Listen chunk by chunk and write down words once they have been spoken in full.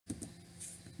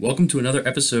Welcome to another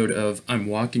episode of I'm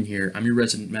Walking Here. I'm your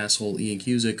resident masshole, Ian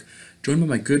Cusick, joined by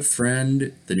my good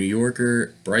friend, the New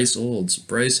Yorker, Bryce Olds.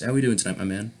 Bryce, how we doing tonight, my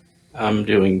man? I'm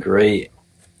doing great.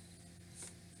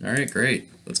 All right, great.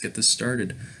 Let's get this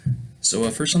started. So,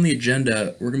 first on the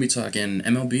agenda, we're going to be talking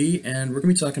MLB, and we're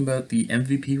going to be talking about the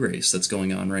MVP race that's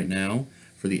going on right now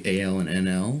for the AL and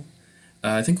NL.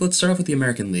 I think let's start off with the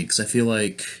American League, because I feel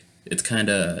like it's kind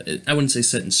of, I wouldn't say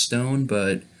set in stone,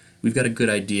 but we've got a good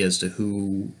idea as to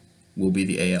who will be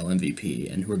the AL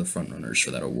MVP and who are the frontrunners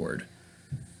for that award.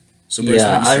 So, Bryce, why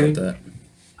Yeah, don't you start with that?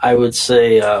 I would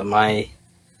say my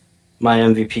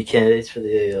MVP candidates for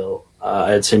the AL.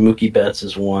 I'd say Mookie Betts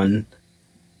is one.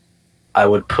 I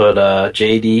would put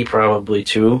JD probably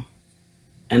two,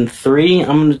 and three.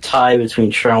 I'm going to tie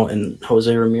between Trout and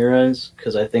Jose Ramirez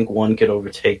because I think one could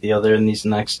overtake the other in these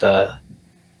next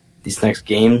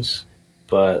games.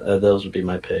 But those would be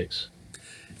my picks.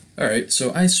 All right,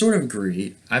 so I sort of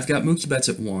agree. I've got Mookie Betts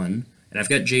at one, and I've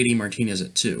got JD Martinez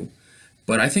at two.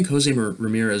 But I think Jose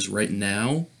Ramirez right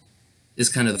now is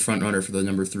kind of the front runner for the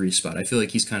number three spot. I feel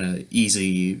like he's kind of he's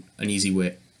an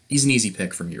easy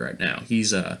pick for me right now.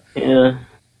 Yeah,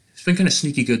 He's been kind of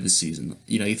sneaky good this season.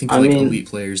 You know, you think I of like mean, elite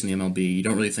players in the MLB, you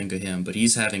don't really think of him, but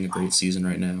he's having a great season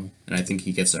right now, and I think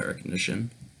he gets that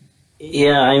recognition.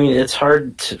 yeah, I mean, it's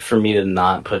hard for me to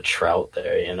not put Trout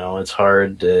there. It's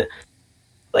hard to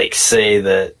say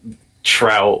that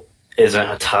Trout isn't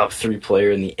a top three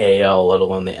player in the AL, let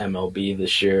alone the MLB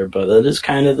this year. But that is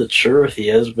kind of the truth. He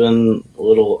has been a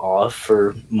little off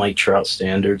for Mike Trout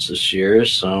standards this year.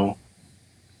 So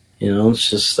it's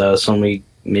just something we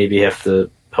maybe have to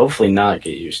hopefully not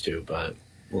get used to. But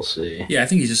we'll see. Yeah, I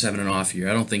think he's just having an off year.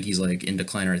 I don't think he's like in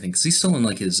decline or anything, because he's still in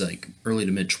like his like early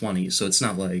to mid 20s, so it's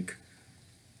not like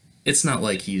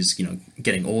he's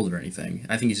getting old or anything.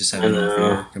 I think he's just having And an off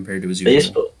year compared to his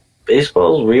usual.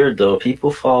 baseball's weird though.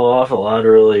 People fall off a lot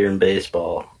earlier in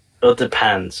baseball. It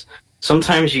depends.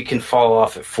 Sometimes you can fall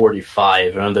off at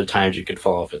 45, and other times you could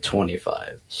fall off at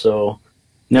 25. So,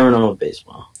 never know with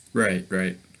baseball. Right,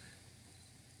 right.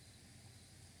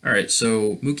 All right,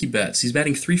 so Mookie Betts, he's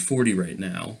batting 340 right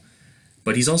now,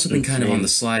 but he's also been kind of on the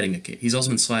Insane. sliding. He's also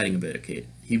been sliding a bit.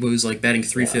 He was like batting Yeah.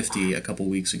 350 a couple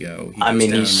weeks ago. He I goes mean,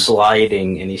 he's down.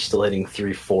 sliding and he's still hitting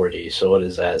 340. So what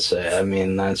does that say? I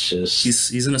mean,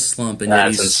 He's in a slump, and yet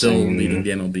that's he's still leading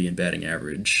insane. the MLB in batting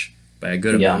average by a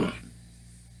good Yeah, amount.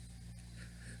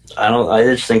 I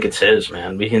just think it's his,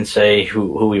 man. We can say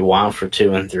who we want for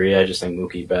two and three. I just think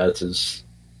Mookie Betts is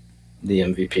the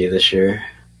MVP this year.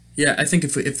 Yeah, I think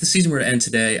if the season were to end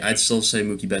today, I'd still say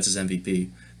Mookie Betts is MVP.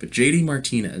 But JD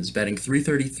Martinez batting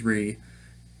 333,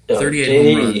 Yo, 38 home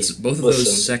JD, runs, both of those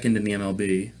listen, second in the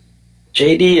MLB.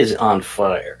 JD is on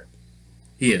fire.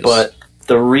 He is. But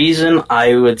the reason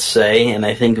I would say, and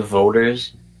I think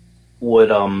voters would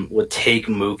take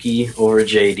Mookie over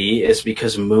JD is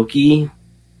because Mookie,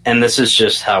 and this is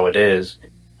just how it is.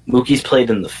 Mookie's played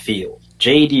in the field.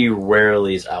 JD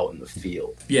rarely is out in the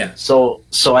field. Yeah, So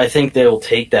I think they will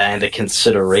take that into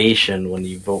consideration when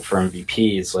you vote for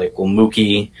MVP. It's like, well,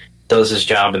 Mookie does his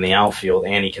job in the outfield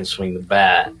and he can swing the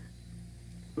bat.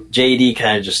 JD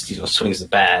kind of just swings the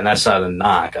bat, and that's not a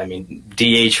knock. I mean,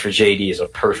 DH for JD is a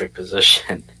perfect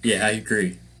position. yeah, I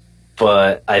agree.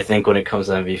 But I think when it comes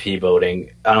to MVP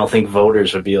voting, I don't think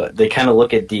voters would be like, they kind of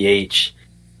look at DH.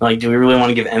 Like, do we really want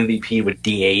to give MVP with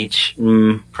DH?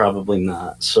 Probably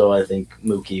not. So I think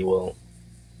Mookie will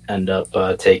end up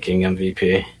taking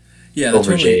MVP Yeah,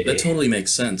 over that JD. totally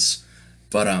makes sense.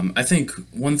 But I think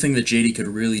one thing that JD could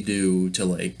really do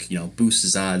to boost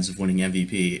his odds of winning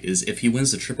MVP is if he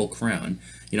wins the Triple Crown.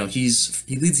 He leads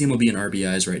the MLB in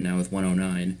RBIs right now with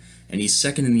 109, and he's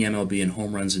second in the MLB in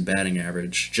home runs and batting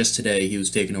average. Just today, he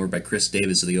was taken over by Chris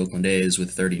Davis of the Oakland A's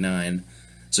with 39.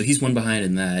 So he's one behind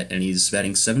in that, and he's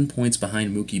batting 7 points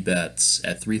behind Mookie Betts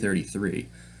at 333.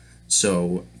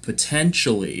 So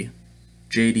potentially,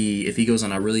 JD, if he goes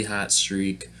on a really hot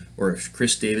streak, or if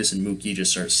Chris Davis and Mookie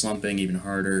just start slumping even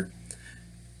harder,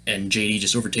 and JD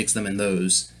just overtakes them in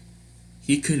those,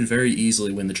 he could very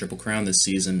easily win the Triple Crown this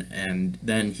season, and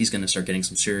then he's going to start getting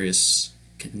some serious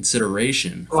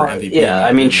consideration for Well, MVP, in yeah, my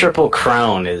I mean, opinion. Triple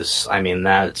Crown is, I mean,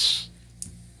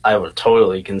 I would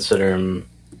totally consider him,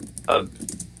 a,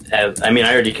 I mean,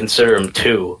 I already consider him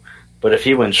two, but if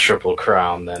he wins Triple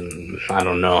Crown, then I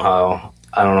don't know how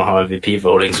MVP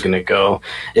voting's going to go.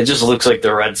 It just looks like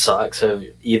the Red Sox have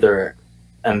either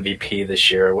MVP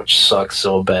this year, which sucks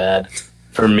so bad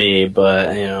for me,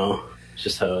 but, it's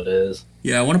just how it is.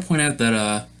 Yeah, I want to point out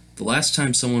that the last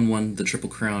time someone won the Triple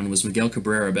Crown was Miguel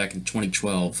Cabrera back in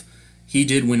 2012. He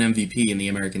did win MVP in the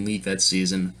American League that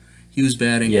season, He was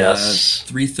batting Yes.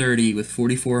 330 with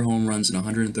 44 home runs and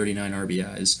 139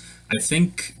 RBIs. I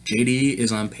think JD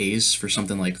is on pace for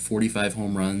something like 45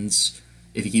 home runs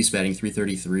if he keeps batting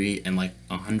 333 and like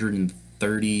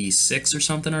 136 or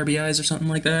something RBIs or something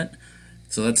like that.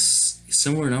 So that's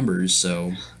similar numbers,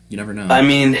 so you never know. I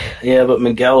mean, yeah, but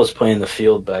Miguel was playing the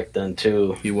field back then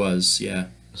too, He was, yeah.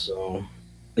 so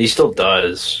he still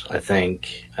does. I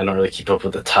think I don't really keep up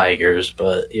with the Tigers,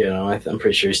 but you know, I'm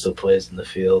pretty sure he still plays in the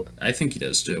field. I think he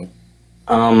does too.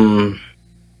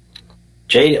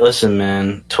 Jay, listen,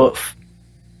 man,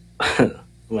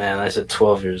 man, I said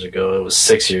 12 years ago. It was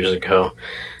 6 years ago.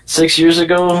 6 years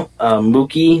ago,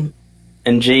 Mookie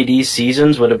and JD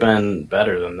seasons would have been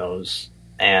better than those,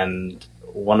 and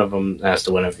one of them has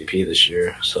to win MVP this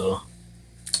year. So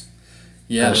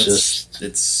Yeah,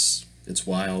 that's it's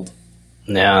wild.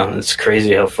 yeah, it's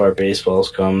crazy how far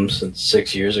baseball's come since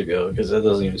 6 years ago, because that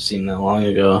doesn't even seem that long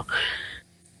ago.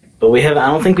 But I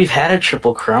don't think we've had a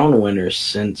Triple Crown winner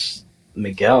since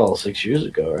Miguel 6 years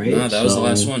ago, right? No, that was the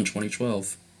last one,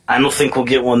 2012. I don't think we'll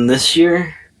get one this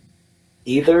year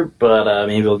either, but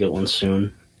maybe we'll get one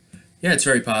soon. Yeah, it's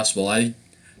very possible.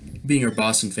 Being a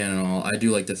Boston fan and all, I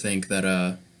do like to think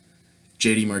that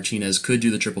JD Martinez could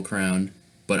do the Triple Crown,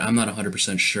 but I'm not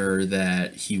 100% sure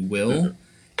that he will. He's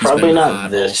Probably been not hot all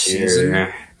this season.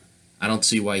 year. I don't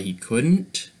see why he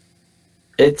couldn't.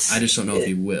 I just don't know if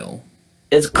he will.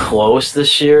 It's close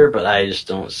this year, but I just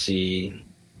don't see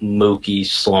Mookie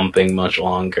slumping much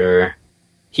longer.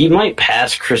 He might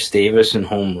pass Chris Davis in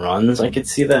home runs. I could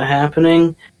see that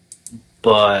happening,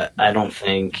 but I don't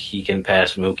think he can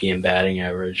pass Mookie in batting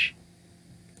average.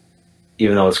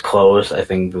 Even though it's close, I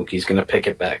think Mookie's going to pick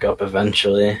it back up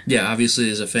eventually. Yeah, obviously,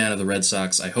 as a fan of the Red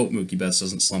Sox, I hope Mookie Betts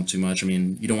doesn't slump too much. I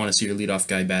mean, you don't want to see your leadoff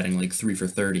guy batting like 3 for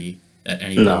 30 at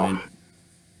any point.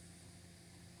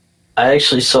 I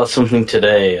actually saw something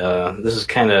today. This is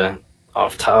kind of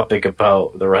off topic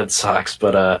about the Red Sox,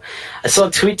 but I saw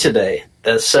a tweet today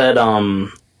that said,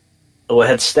 it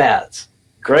had stats.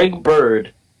 Greg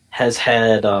Bird has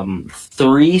had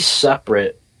 3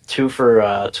 separate 2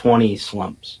 for 20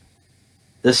 slumps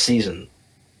this season.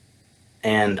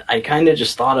 And I kind of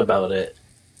just thought about it.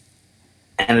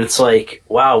 And it's like,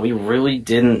 wow,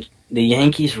 the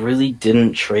Yankees really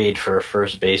didn't trade for a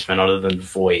first baseman other than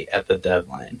Voit at the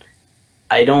deadline.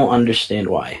 I don't understand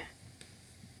why.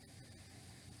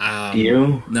 Do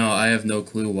you? No, I have no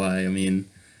clue why. I mean,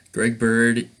 Greg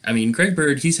Bird,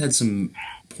 he's had some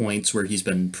points where he's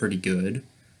been pretty good.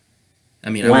 I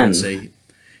mean, I would say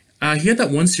he had that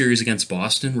one series against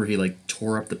Boston where he like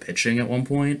tore up the pitching at one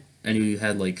point, and he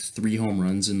had like 3 home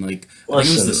runs in like I think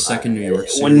it was the second New York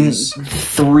series.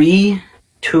 When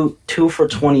 2 for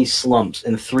 20 slumps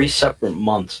in 3 separate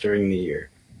months during the year.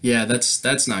 Yeah,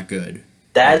 that's not good.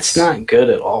 That's not good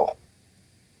at all.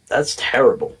 That's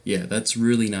terrible. Yeah, that's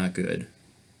really not good.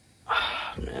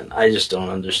 Man, I just don't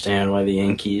understand why the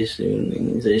Yankees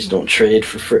they just don't trade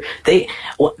for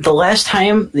the last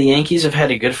time the Yankees have had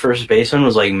a good first baseman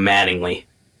was like Mattingly.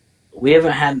 We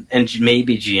haven't had, and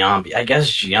maybe Giambi. I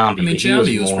guess Giambi. I mean,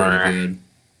 Giambi was pretty good.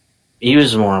 He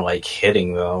was more like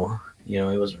hitting though. You know,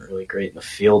 he wasn't really great in the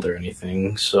field or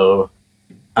anything. So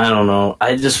I don't know.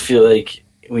 I just feel like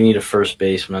we need a first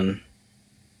baseman.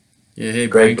 Yeah, hey,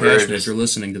 Brian Cashman, if you're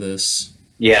listening to this.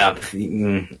 Yeah,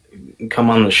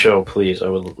 come on the show, please. We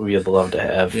would love to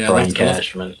have Brian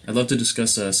Cashman. I'd love to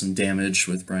discuss some damage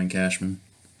with Brian Cashman.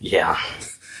 Yeah,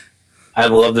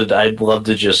 I'd love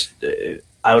to just.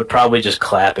 I would probably just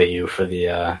clap at you for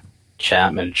the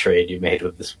Chapman trade you made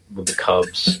with the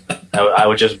Cubs. I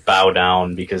would just bow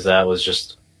down because that was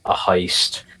just a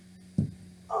heist.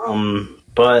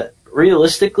 But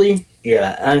realistically,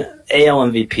 yeah, AL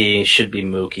MVP should be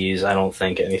Mookie's. I don't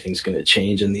think anything's going to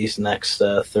change in these next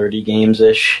 30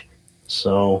 games-ish.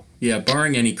 So yeah,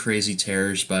 barring any crazy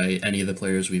tears by any of the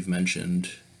players we've mentioned,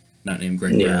 not named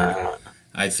Greg Bird,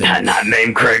 I think not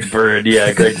named Greg Bird.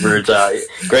 Yeah, Greg Bird's out.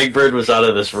 Greg Bird was out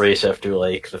of this race after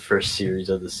like the first series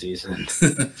of the season.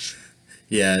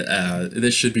 Yeah,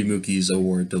 this should be Mookie's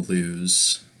award to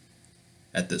lose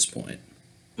at this point.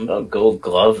 What about Gold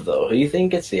Glove, though? Who do you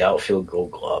think gets the outfield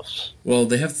Gold Gloves? Well,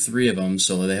 they have 3 of them,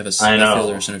 so they have a left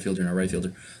fielder, a center fielder, and a right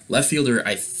fielder. Left fielder,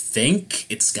 I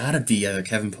think it's got to be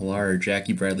Kevin Pillar or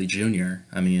Jackie Bradley Jr.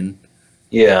 I mean...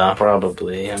 Yeah,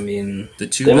 probably. I mean... The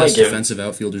 2 best defensive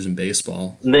outfielders in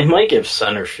baseball. They might give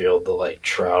center field to, like,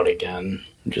 Trout again,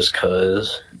 just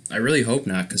because. I really hope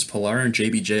not, because Pillar and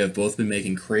JBJ have both been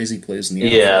making crazy plays in the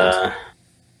outfield. Yeah,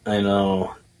 I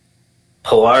know.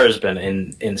 Pillar has been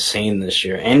insane this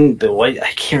year, and the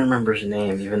white—I can't remember his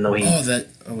name, even though he.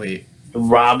 Oh wait,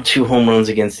 robbed 2 home runs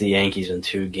against the Yankees in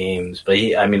 2 games. But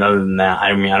I mean, other than that,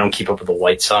 I mean, I don't keep up with the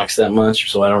White Sox that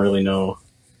much, so I don't really know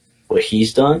what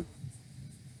he's done.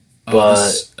 There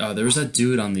was that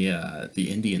dude on the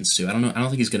Indians too. I don't know. I don't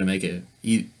think he's gonna make it.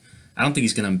 I don't think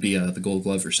he's gonna be the Gold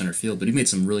Glove for center field. But he made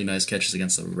some really nice catches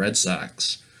against the Red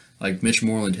Sox. Like Mitch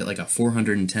Moreland hit like a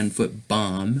 410-foot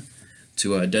bomb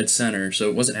to dead center, so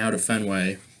it wasn't out of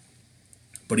Fenway.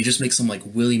 But he just makes some like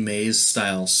Willie Mays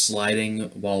style sliding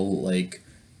while like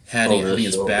having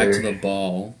his back to the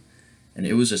ball, and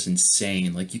it was just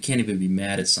insane. Like you can't even be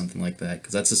mad at something like that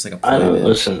because that's just like a play.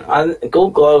 Listen,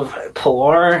 Gold Glove,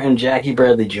 Pilar and Jackie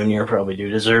Bradley Jr. probably do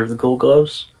deserve the Gold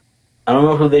Gloves. I don't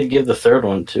know who they'd give the third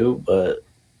one to, but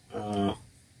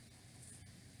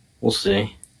we'll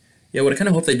see. Yeah, what I kind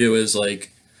of hope they do is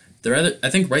like I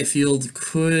think right field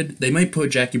they might put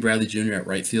Jackie Bradley Jr. at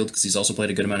right field because he's also played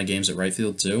a good amount of games at right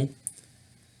field too.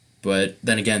 But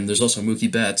then again, there's also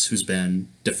Mookie Betts who's been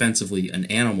defensively an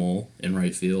animal in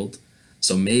right field.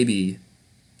 So maybe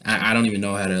I don't even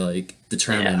know how to like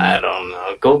determine. Yeah, I don't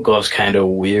know. Gold Glove's kind of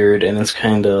weird, and it's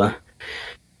kind of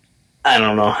I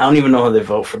don't know. I don't even know how they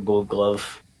vote for Gold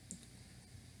Glove.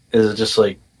 Is it just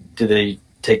like do they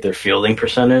take their fielding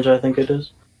percentage? I think it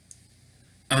is.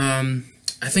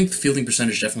 I think the fielding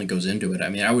percentage definitely goes into it. I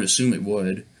mean, I would assume it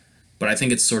would, but I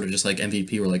think it's sort of just like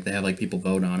MVP where like they have like people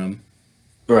vote on them.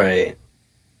 Right.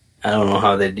 I don't know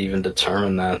how they'd even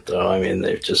determine that though. I mean,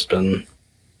 they've just been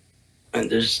and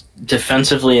there's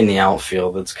defensively in the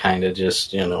outfield. It's kind of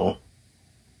just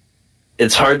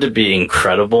it's hard to be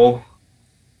incredible,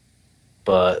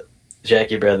 but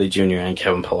Jackie Bradley Jr. and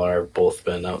Kevin Pillar have both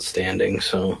been outstanding,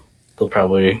 so they'll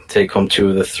probably take home 2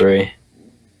 of the 3.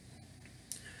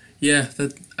 Yeah,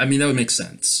 that would make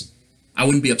sense. I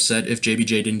wouldn't be upset if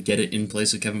JBJ didn't get it in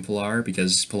place of Kevin Pillar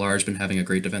because Pillar's been having a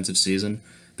great defensive season,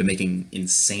 been making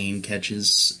insane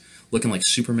catches, looking like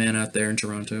Superman out there in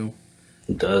Toronto.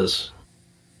 It does.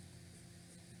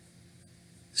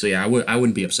 So yeah, I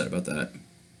wouldn't be upset about that.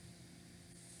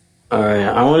 All right,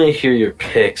 I want to hear your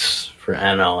picks for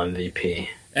NL MVP.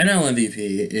 NL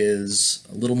MVP is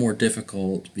a little more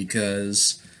difficult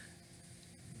because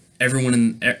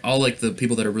all like the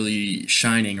people that are really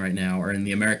shining right now are in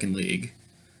the American League.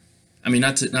 I mean,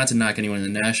 not to knock anyone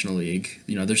in the National League.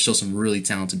 There's still some really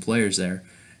talented players there,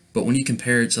 but when you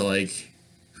compare it to like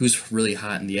who's really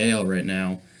hot in the AL right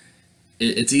now,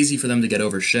 it's easy for them to get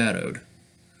overshadowed.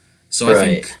 So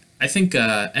right. I think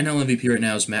NL MVP right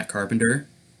now is Matt Carpenter.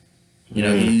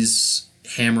 He's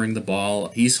hammering the ball.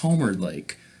 He's homered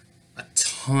like a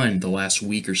ton the last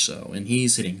week or so, and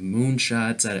he's hitting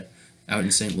moonshots out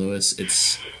in St.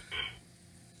 Louis.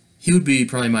 He would be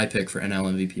probably my pick for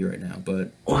NL MVP right now.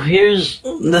 But here's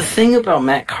the thing about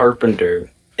Matt Carpenter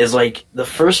is like the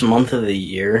first month of the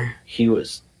year he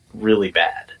was really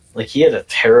bad. Like he had a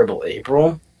terrible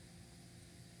April,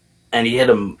 and he had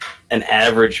an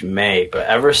average May. But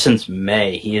ever since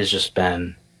May, he has just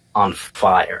been on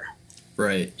fire.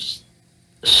 Right.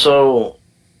 So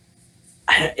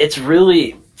it's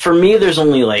really for me. There's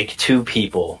only like 2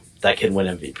 people that can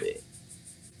win MVP,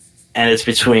 and it's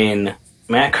between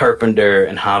Matt Carpenter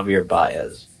and Javier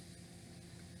Baez.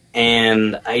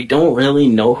 And I don't really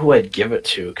know who I'd give it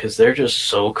to because they're just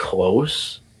so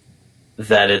close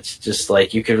that it's just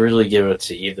like you could really give it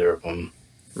to either of them.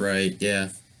 Right, yeah.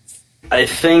 I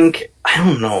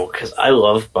don't know, because I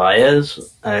love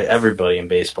Baez. Everybody in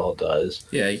baseball does.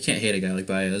 Yeah, you can't hate a guy like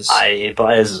Baez.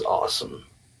 Baez is awesome.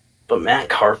 But Matt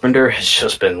Carpenter has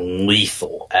just been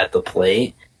lethal at the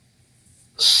plate.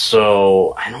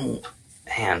 So,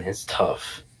 man, it's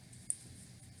tough.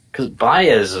 Because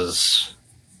Baez is,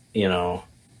 he's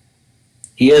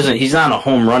not a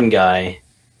home run guy,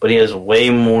 but he has way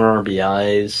more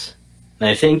RBIs. And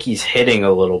I think he's hitting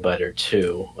a little better,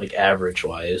 too, like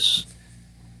average-wise.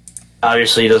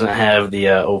 Obviously, he doesn't have the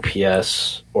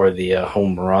OPS or the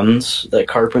home runs that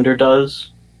Carpenter does.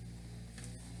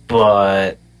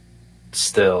 But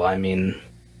still, I mean,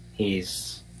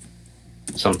 he's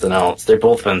something else. They've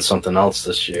both been something else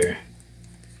this year.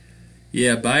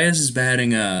 Yeah, Baez is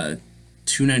batting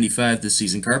 .295 this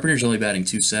season. Carpenter's only batting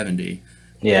 .270.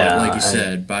 Yeah. But like you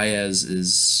said,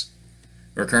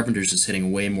 Carpenter's just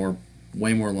hitting way more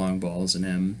long balls than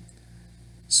him.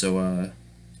 So,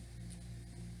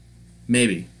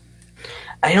 maybe.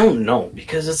 I don't know,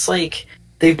 because it's like,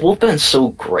 they've both been so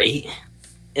great.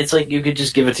 It's like you could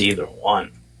just give it to either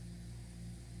one.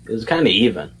 It's kind of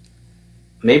even.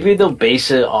 Maybe they'll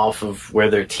base it off of where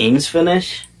their teams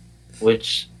finish,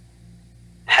 which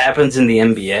happens in the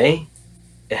NBA.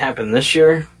 It happened this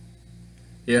year.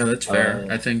 Yeah, that's fair.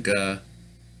 I think,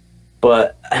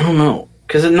 But, I don't know.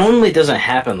 Because it normally doesn't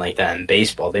happen like that in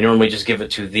baseball. They normally just give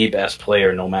it to the best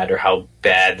player, no matter how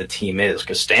bad the team is.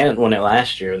 Because Stanton won it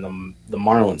last year, and the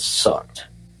Marlins sucked.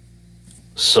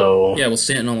 So Yeah, well,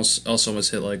 Stanton also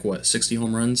almost hit like what 60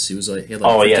 home runs. He had like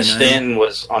oh yeah, 59. Stanton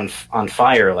was on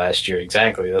fire last year.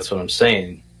 Exactly, that's what I'm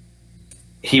saying.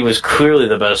 He was clearly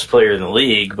the best player in the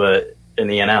league, but in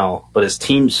the NL, but his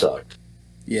team sucked.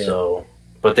 Yeah. So,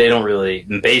 but they don't really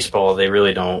in baseball. They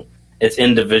really don't. It's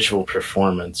individual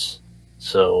performance.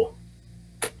 So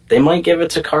they might give it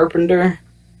to Carpenter,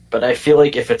 but I feel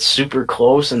like if it's super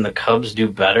close and the Cubs do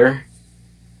better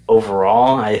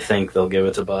overall, I think they'll give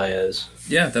it to Baez.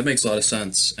 Yeah, that makes a lot of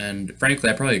sense. And frankly,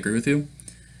 I probably agree with you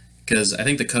because I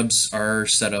think the Cubs are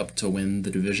set up to win the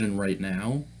division right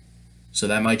now. So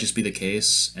that might just be the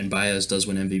case, and Baez does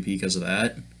win MVP because of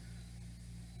that.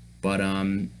 But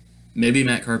maybe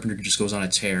Matt Carpenter just goes on a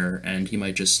tear, and he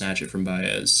might just snatch it from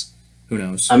Baez. Who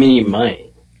knows? I mean, he might.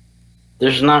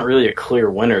 There's not really a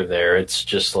clear winner there. It's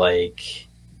just like,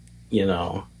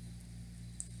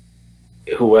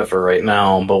 whoever right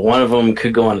now. But one of them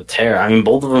could go on a tear. I mean,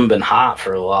 both of them have been hot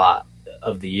for a lot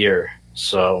of the year.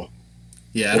 So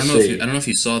yeah, I don't know if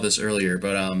you saw this earlier,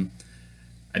 but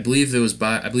I believe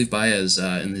Baez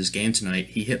in this game tonight.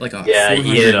 He hit like a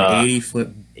 480 foot.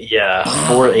 Yeah,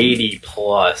 480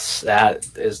 plus. That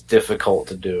is difficult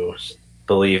to do.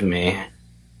 Believe me.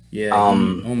 Yeah. Oh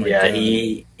my God.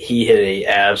 He hit a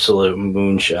absolute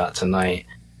moonshot tonight.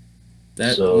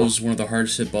 That was one of the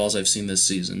hardest hit balls I've seen this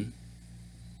season.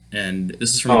 And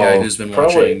this is from a guy who's been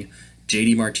watching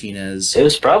JD Martinez. It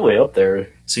was probably up there.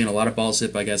 Seeing a lot of balls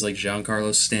hit by guys like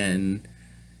Giancarlo Stanton.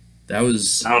 That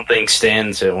was. I don't think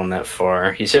Stanton's hit one that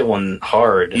far. He's hit one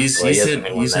hard. He's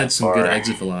had some good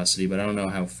exit velocity, but I don't know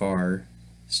how far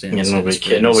Stanton's nobody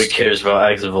cares about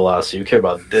exit velocity. We care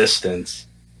about distance.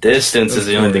 Distance is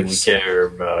the only thing we care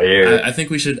about here. I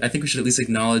think we should at least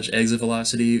acknowledge exit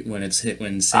velocity when it's hit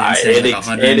when Stanton's hit like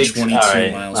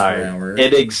 122 miles per hour.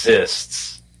 It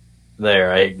exists.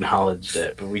 There, I acknowledged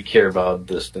it, but we care about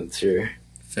distance here.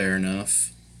 Fair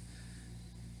enough.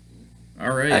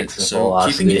 All right, Exit so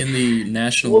velocity. keeping in the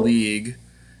National League,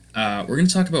 we're going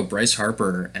to talk about Bryce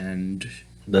Harper and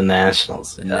the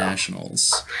Nationals.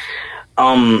 Nationals.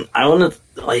 I want to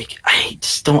I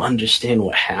just don't understand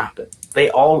what happened. They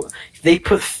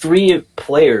put 3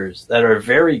 players that are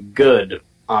very good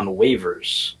on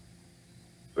waivers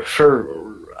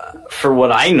for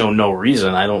what I know, no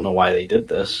reason. I don't know why they did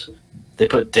this. They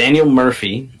put Daniel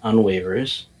Murphy on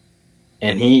waivers,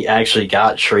 and he actually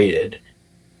got traded.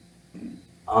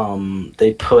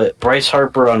 They put Bryce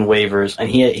Harper on waivers, and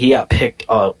he got picked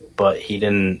up, but he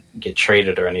didn't get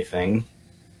traded or anything.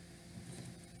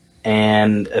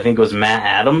 And I think it was Matt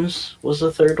Adams was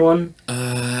the third one.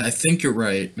 I think you're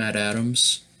right, Matt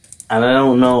Adams. And I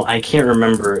don't know, I can't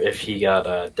remember if he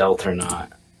got dealt or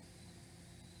not.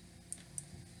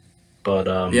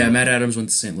 But yeah, Matt Adams went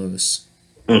to St. Louis.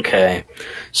 Okay,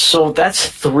 so that's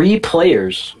 3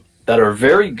 players that are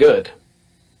very good,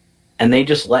 and they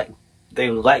just let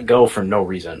go for no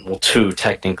reason. Well, 2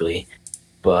 technically,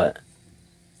 but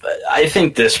I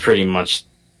think this pretty much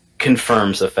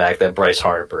confirms the fact that Bryce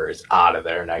Harper is out of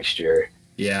there next year.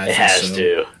 Yeah, it has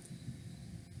to.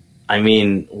 I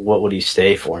mean, what would he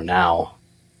stay for now?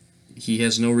 He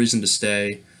has no reason to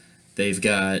stay. They've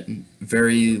got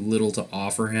very little to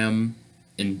offer him,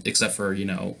 except for,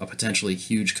 a potentially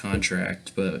huge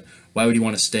contract. But why would he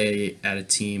want to stay at a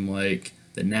team like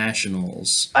the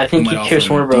Nationals? I think he cares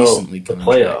more about the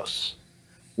playoffs.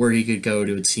 Where he could go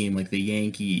to a team like the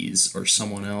Yankees or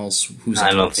someone else who's a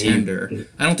contender.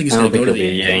 I don't think he's going to go to the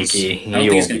Yankees. I don't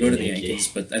think he's going to go to the Yankees,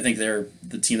 but I think they're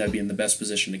the team that would be in the best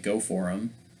position to go for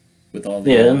him with all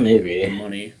the, maybe. The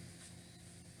money.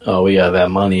 Oh, we got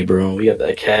that money, bro. We got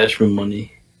that cash for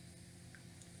money.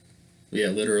 Yeah,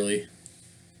 literally.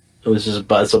 It's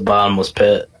a bottomless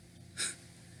pit.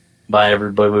 Buy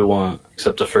everybody we want,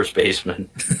 except the first baseman.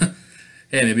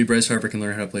 Hey, maybe Bryce Harper can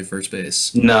learn how to play first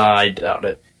base. No, I doubt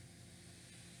it.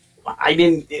 I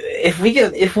mean,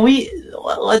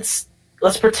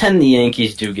 let's pretend the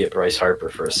Yankees do get Bryce Harper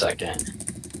for a second.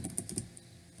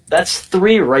 That's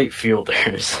 3 right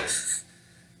fielders.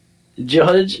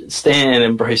 Judge, Stan,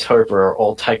 and Bryce Harper are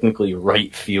all technically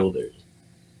right fielders.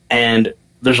 And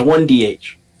there's 1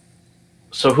 DH.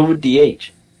 So who would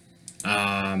DH?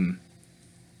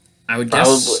 I would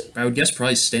guess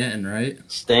probably Stanton, right?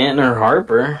 Stanton or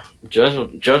Harper.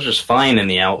 Judge is fine in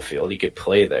the outfield. He could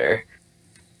play there.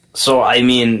 So, I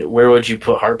mean, where would you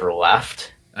put Harper?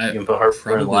 Left? You can put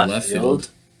Harper in left field.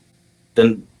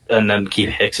 And then keep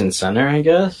Hicks in center, I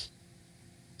guess.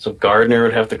 So Gardner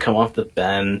would have to come off the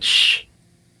bench.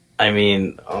 I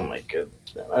mean, oh my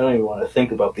goodness, man. I don't even want to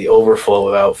think about the overflow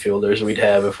of outfielders we'd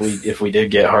have if we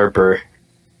did get Harper.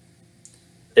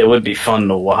 It would be fun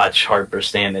to watch Harper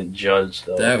stand and Judge,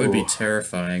 though. That would be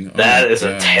terrifying. Oh that my is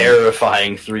God. a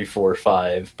terrifying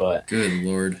 3-4-5. But Good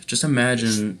Lord. Just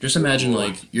imagine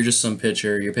like you're just some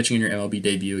pitcher, you're pitching in your MLB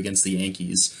debut against the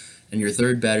Yankees, and your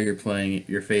third batter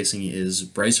you're facing is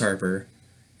Bryce Harper.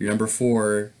 Your number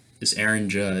 4 is Aaron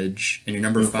Judge, and your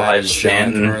number 5 is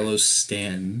Stanton. Giancarlo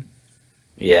Stanton.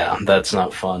 yeah, that's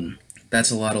not fun.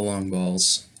 That's a lot of long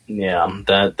balls. Yeah,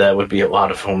 that would be a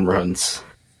lot of home runs.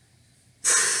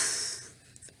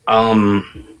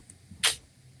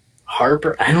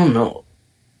 Harper, I don't know,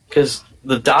 because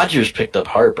the Dodgers picked up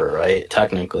Harper, right?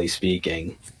 Technically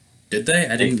speaking, Did they?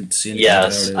 I didn't see anything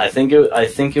yes. about it. I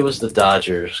think it was the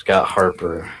Dodgers got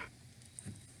Harper.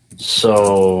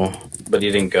 So, but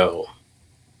he didn't go.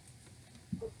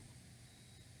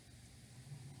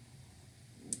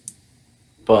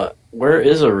 But where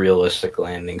is a realistic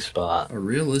landing spot? A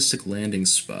realistic landing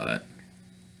spot.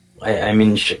 I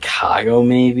mean, Chicago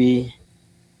maybe.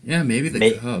 Yeah, maybe the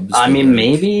May- Cubs. I but, mean, like,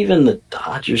 maybe even the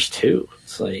Dodgers too.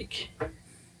 It's like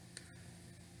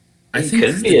I it think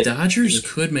could be the a- Dodgers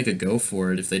could make a go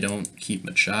for it if they don't keep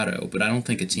Machado, but I don't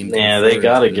think a team can yeah, they afford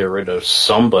got to to. get rid of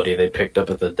somebody they picked up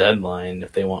at the deadline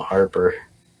if they want Harper.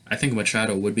 I think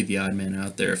Machado would be the odd man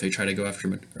out there if they try to go after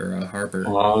Harper.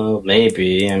 Well,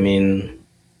 maybe. I mean,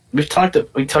 we talked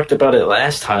about it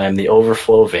last time. The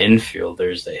overflow of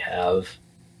infielders they have,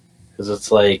 because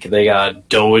it's like they got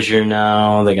Dozier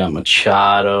now, they got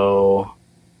Machado,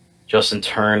 Justin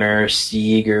Turner,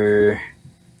 Seager.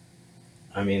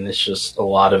 I mean, it's just a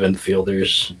lot of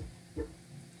infielders.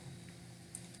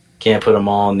 Can't put them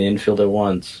all in the infield at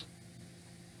once.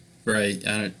 Right.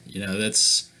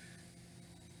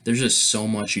 There's just so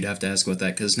much you'd have to ask about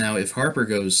that, because now if Harper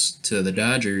goes to the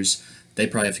Dodgers, they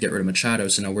probably have to get rid of Machado,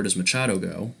 so now where does Machado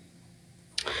go?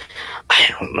 I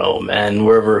don't know, man.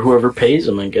 Whoever pays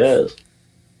him, I guess.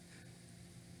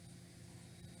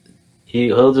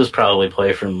 He'll just probably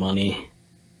play for money.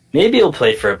 Maybe he'll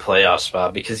play for a playoff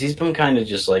spot because he's been kind of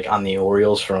just like on the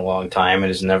Orioles for a long time and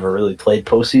has never really played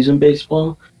postseason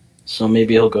baseball. So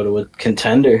maybe he'll go to a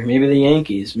contender. Maybe the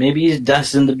Yankees. Maybe he's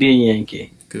destined to be a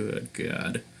Yankee. Good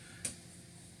God.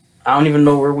 I don't even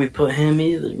know where we put him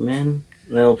either, man.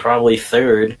 They'll probably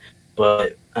third,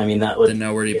 but I mean that would Then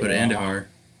now where do you put Andujar?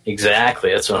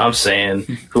 exactly. That's what I'm saying.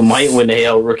 Who might win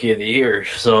AL Rookie of the Year?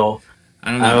 So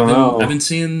I don't know. I don't know. I've been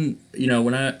seeing,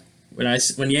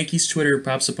 when Yankees Twitter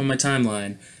pops up on my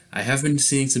timeline, I have been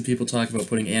seeing some people talk about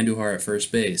putting Andujar at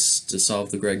first base to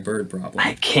solve the Greg Bird problem.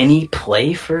 can he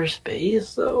play first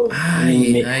base though?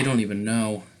 I don't even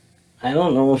know. I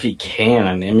don't know if he can.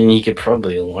 I mean, he could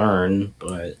probably learn,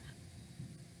 but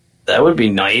that would be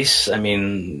nice. I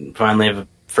mean, finally have a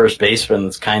first baseman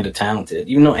that's kind of talented.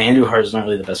 Even though Andujar is not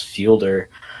really the best fielder,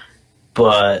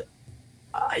 but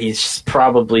he's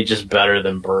probably just better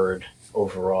than Bird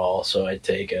overall, so I'd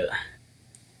take it.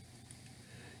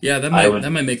 Yeah, that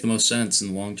might make the most sense in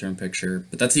the long-term picture,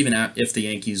 but that's even if the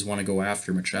Yankees want to go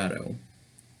after Machado.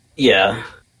 Yeah.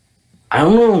 I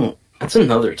don't know. That's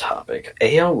another topic.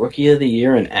 AL Rookie of the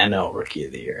Year and NL Rookie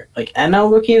of the Year. Like,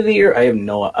 NL Rookie of the Year, I have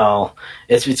no...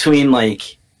 it's between,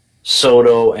 like,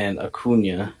 Soto and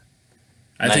Acuna.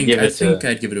 I think I'd give it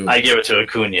to. I give it to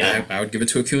Acuna. I would give it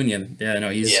to Acuna. Yeah, no,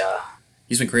 he's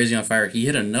been crazy on fire. He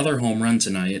hit another home run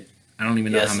tonight. I don't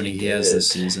even know how many he has this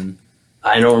season.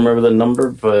 I don't remember the number,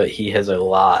 but he has a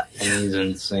lot, and he's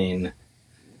insane.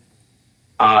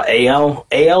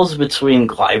 AL's between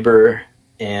Kleiber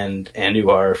and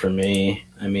Andujar for me.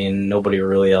 I mean, nobody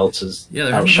really else is Yeah,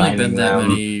 there haven't really outshining been that them.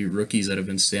 many rookies that have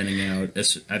been standing out.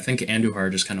 I think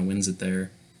Andujar just kind of wins it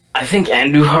there. I think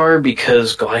Andujar,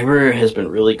 because Gleiber has been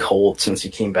really cold since he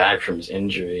came back from his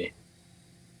injury.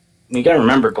 You gotta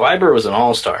remember, Gleiber was an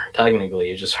all-star. Technically,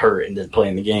 he just hurt and didn't play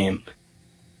in the game.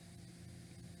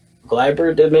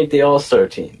 Gleiber did make the all-star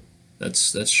team,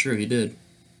 That's true. He did.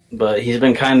 but he's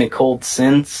been kind of cold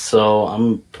since.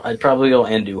 So I'd probably go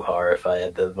Andujar if I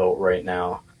had to vote right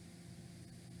now.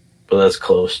 But that's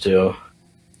close too,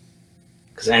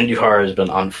 because Andujar has been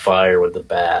on fire with the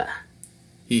bat.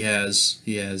 He has.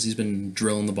 He's been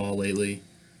drilling the ball lately.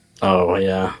 Oh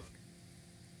yeah.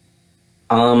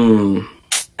 NL,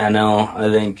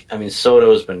 I mean,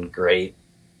 Soto's been great,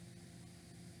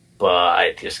 but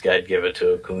I'd give it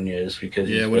to Acuna just because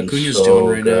Yeah, he's what been Acuna's so doing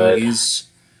right good. now,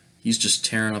 he's just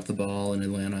tearing up the ball in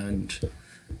Atlanta, and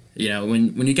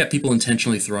when you get people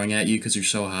intentionally throwing at you because you're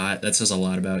so hot, that says a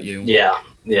lot about you. Yeah,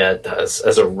 it does.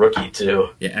 As a rookie too.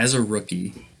 Yeah, as a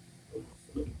rookie.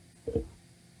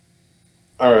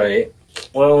 All right.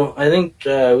 Well, I think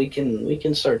we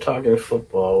can start talking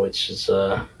football, which is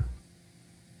All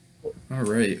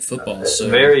right, football. So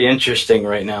very interesting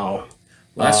right now.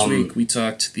 last week we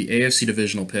talked the AFC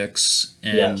divisional picks,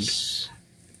 and Yes,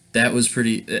 that was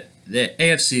pretty. The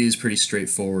AFC is pretty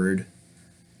straightforward,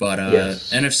 but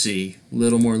yes. NFC,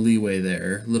 little more leeway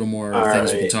there, a little more All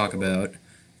things we right. can talk about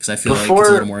because I feel like it's a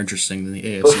Before little more interesting than the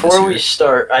AFC this before we year.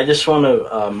 start, I just want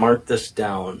to mark this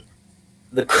down.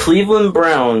 The Cleveland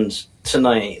Browns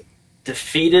tonight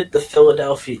defeated the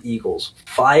Philadelphia Eagles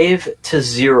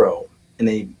 5-0 in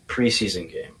a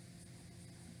preseason game.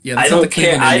 Yeah, I that's not don't the care.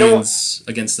 Cleveland I don't. Indians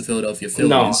against the Philadelphia Phillies.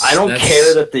 No, I don't That's,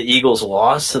 care that the Eagles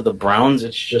lost to the Browns.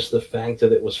 It's just the fact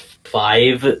that it was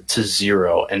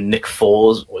 5-0, and Nick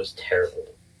Foles was terrible.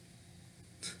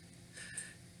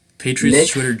 Patriots Nick-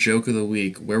 Twitter joke of the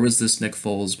week. Where was this Nick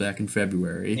Foles back in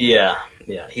February? Yeah,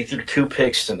 he threw 2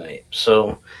 picks tonight.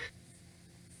 So,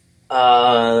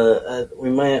 we're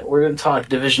going to talk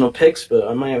divisional picks, but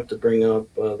I might have to bring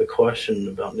up the question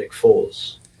about Nick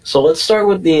Foles. So let's start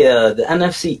with the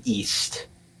NFC East,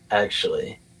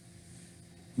 actually,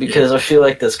 because I feel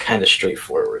like that's kind of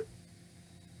straightforward,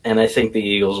 and I think the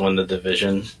Eagles win the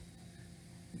division.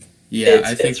 Yeah,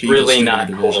 I think it's the Eagles really win the not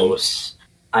division. close.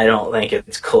 I don't think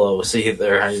it's close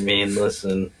either. I mean,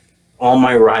 listen, all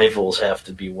my rivals have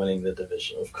to be winning the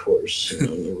division, of course. You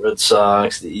know, the Red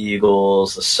Sox, the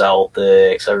Eagles, the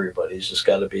Celtics, everybody's just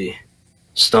got to be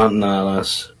stunting on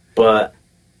us. But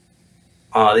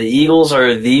the Eagles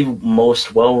are the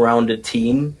most well-rounded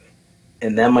team,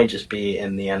 and that might just be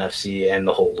in the NFC and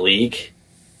the whole league.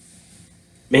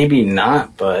 Maybe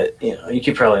not, but you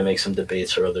could probably make some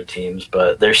debates for other teams.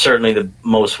 But they're certainly the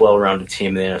most well-rounded team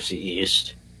in the NFC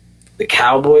East. The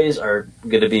Cowboys are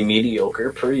going to be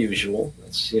mediocre per usual.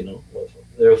 That's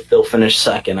they'll finish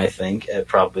second, I think, at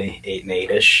probably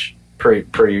 8-8ish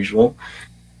per usual.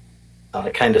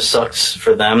 It kind of sucks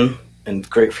for them and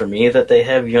great for me that they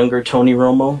have younger Tony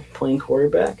Romo playing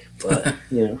quarterback. But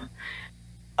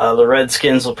the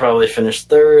Redskins will probably finish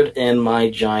third, and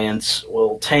my Giants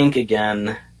will tank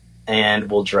again and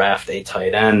will draft a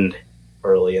tight end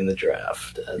early in the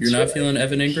draft. You're not feeling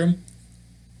Evan Ingram?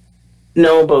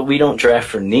 No, but we don't draft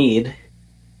for need,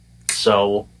 so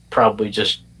we'll probably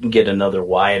just get another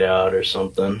wideout or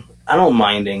something. I don't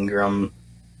mind Ingram,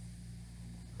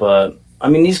 but I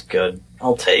mean he's good.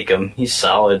 I'll take him. He's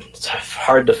solid. It's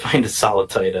hard to find a solid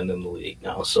tight end in the league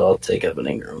now, so I'll take Evan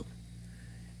Ingram.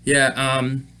 Yeah,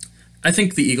 I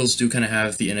think the Eagles do kind of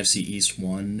have the NFC East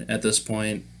won at this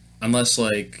point, unless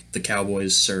like the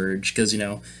Cowboys surge, because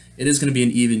it is going to be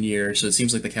an even year. So it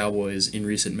seems like the Cowboys in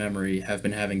recent memory have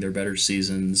been having their better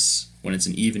seasons when it's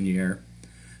an even year.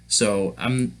 So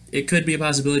it could be a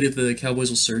possibility that the Cowboys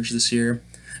will surge this year.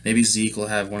 Maybe Zeke will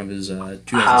have one of his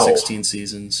 2016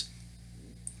 seasons.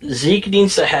 Zeke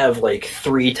needs to have like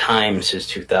 3 times his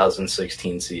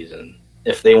 2016 season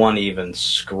if they want to even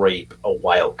scrape a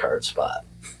wild card spot.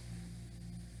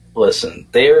 Listen,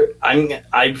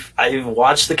 I've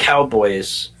watched the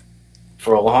Cowboys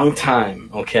for a long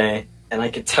time, okay? And I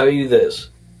can tell you this.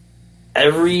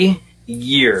 Every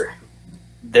year,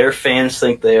 their fans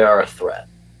think they are a threat.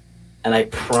 And I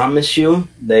promise you,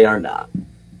 they are not.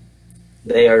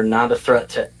 They are not a threat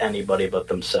to anybody but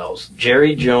themselves.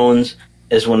 Jerry Jones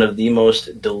is one of the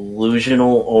most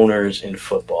delusional owners in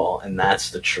football, and that's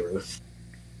the truth.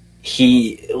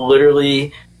 He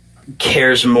literally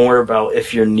cares more about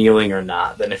if you're kneeling or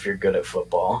not than if you're good at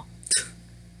football.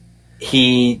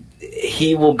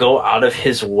 He will go out of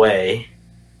his way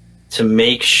to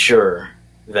make sure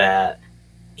that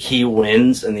he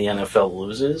wins and the NFL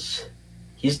loses.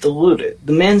 He's deluded.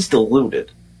 The man's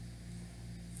deluded.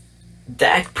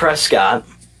 Dak Prescott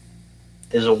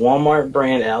is a Walmart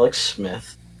brand Alex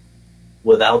Smith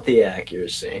without the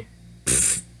accuracy.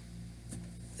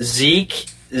 Zeke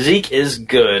is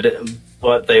good,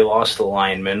 but they lost the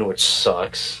lineman, which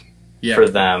sucks for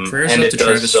them. Prayers and up it to does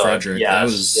Travis suck. Frederick.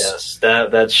 Yes,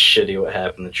 that's shitty what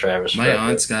happened to Travis My Frederick.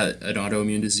 aunt's got an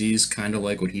autoimmune disease, kind of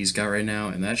like what he's got right now,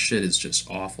 and that shit is just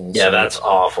awful. Yeah, so that's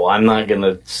awful. I'm not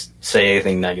gonna say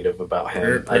anything negative about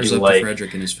him. prayers up to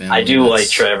Frederick and his family. I do like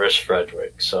Travis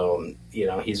Frederick, so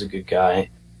he's a good guy.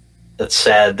 It's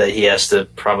sad that he has to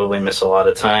probably miss a lot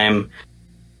of time,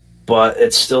 but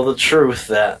it's still the truth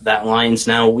that line's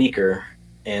now weaker.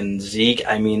 And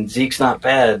Zeke's not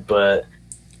bad, but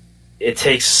it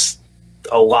takes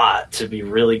a lot to be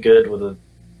really good with a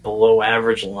below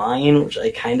average line, which I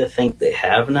kind of think they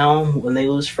have now when they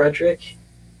lose Frederick.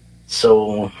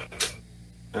 So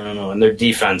I don't know, and their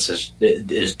defense is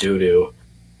doo-doo,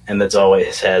 and that's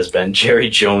always has been. Jerry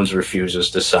Jones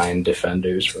refuses to sign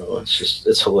defenders, bro.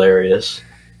 It's hilarious.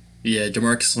 Yeah,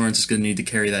 Demarcus Lawrence is going to need to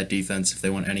carry that defense if they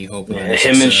want any hope of Yeah, any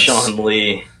him and success. Sean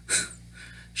Lee.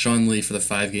 Sean Lee, for the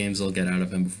 5 games they'll get out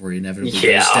of him before he inevitably goes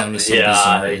Yeah, down with some yeah,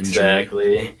 bizarre injury.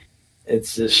 exactly.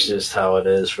 It's just how it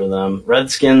is for them.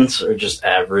 Redskins are just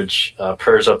average.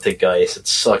 Prayers up to Geis. It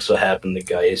sucks what happened to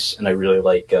Geis, and I really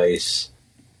like Geis.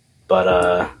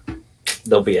 But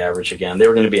they'll be average again. They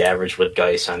were going to be average with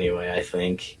Geis anyway, I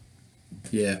think.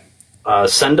 Yeah.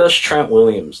 Send us Trent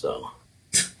Williams, though.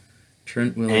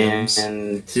 Trent Williams.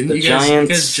 And Didn't the you guys, Giants...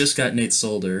 you guys just got Nate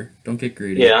Solder. Don't get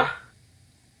greedy. Yeah.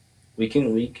 I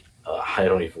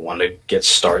don't even want to get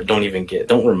started.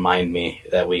 Don't remind me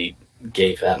that we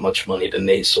gave that much money to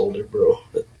Nate Solder, bro.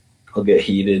 I'll get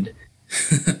heated.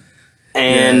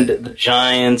 And Yeah. the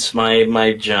Giants,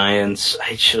 my Giants,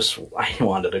 I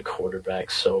wanted a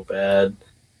quarterback so bad.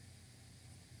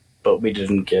 But we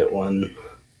didn't get one.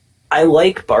 I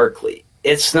like Barkley.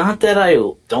 It's not that I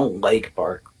don't like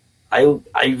Barkley. I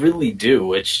really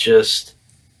do. It's just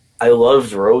I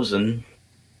loved Rosen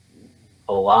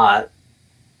a lot.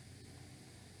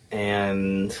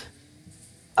 And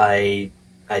I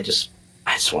just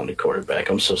wanted a quarterback.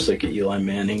 I'm so sick of Eli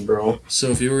Manning, bro. So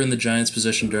if you were in the Giants'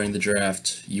 position during the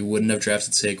draft, you wouldn't have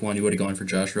drafted Saquon. You would have gone for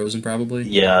Josh Rosen, probably.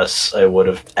 Yes, I would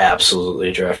have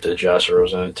absolutely drafted Josh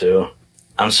Rosen too.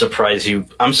 I'm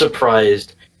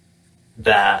surprised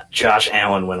that Josh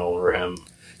Allen went over him.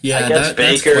 Yeah, I guess that's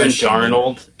Baker and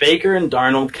questionable.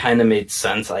 Darnold kind of made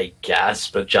sense, I guess,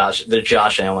 but Josh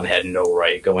Allen had no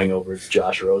right going over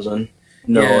Josh Rosen.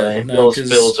 No Yeah, way. no,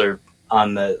 Bills are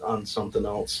on something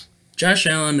else. Josh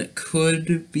Allen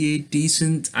could be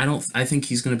decent. I think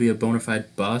he's going to be a bona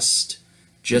fide bust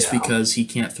just Yeah. because he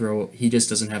can't throw. He just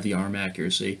doesn't have the arm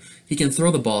accuracy. He can throw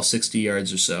the ball 60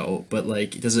 yards or so, but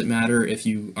like, does it matter if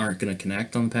you aren't going to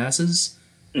connect on the passes?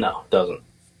 No, doesn't.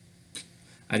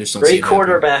 I just don't see Great it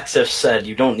happening. quarterbacks have said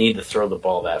you don't need to throw the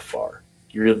ball that far.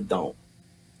 You really don't.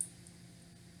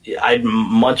 I'd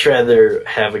much rather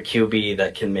have a QB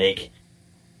that can make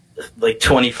like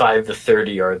 25 to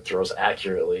 30 yard throws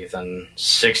accurately than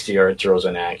 60 yard throws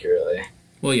inaccurately.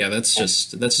 Well, yeah, that's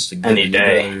just a given. Any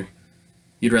day.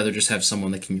 You'd rather just have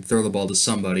someone that can throw the ball to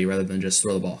somebody rather than just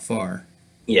throw the ball far.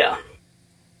 Yeah.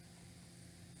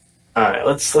 All right,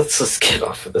 let's just get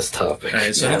off of this topic. All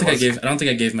right, so Yeah, I don't think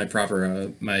I gave my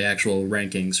proper my actual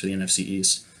rankings for the NFC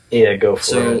East. Yeah, go for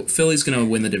So it. Philly's gonna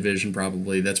win the division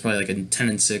probably. That's probably like a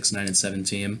 10-6, 9-7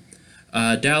 team.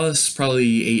 Dallas probably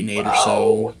 8-8 or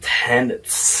so.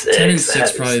 10-6. 10-6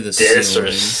 That probably is the ceiling.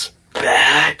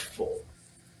 disrespectful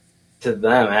to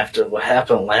them after what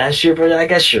happened last year. But I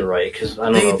guess you're right because I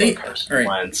don't know They- about Carson all right.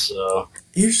 Wentz. So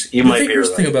Here's You the might be here's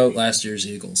the thing right. about last year's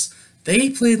Eagles. They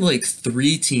played like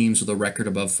 3 teams with a record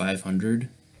above 500.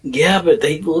 yeah, but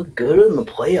they look good in the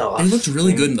playoffs. They looked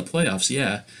really good in the playoffs,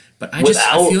 yeah. But I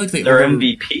without feel like their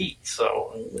MVP.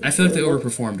 So I feel like they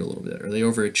overperformed a little bit, or they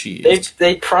overachieved.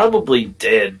 They probably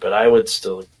did, but I would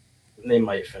still. They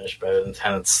might finish better than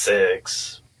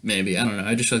 10-6. Maybe, I don't know.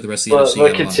 I just feel like the rest of the But NFC we'll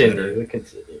got a lot continue. better. We'll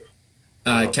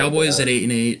continue. Cowboys at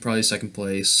 8-8, probably second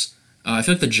place. I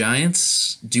feel like the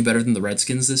Giants do better than the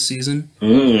Redskins this season.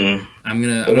 I'm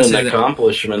gonna What an say that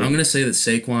accomplishment. I'm gonna say that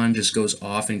Saquon just goes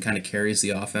off and kind of carries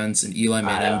the offense, and Eli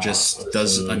Manning just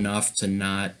does enough to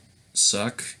not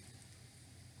suck.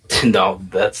 No,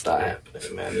 that's not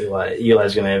happening, man.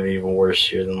 Eli's going to have an even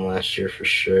worse year than last year for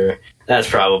sure. That's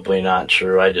probably not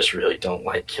true. I just really don't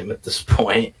like him at this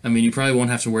point. I mean, you probably won't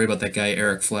have to worry about that guy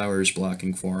Eric Flowers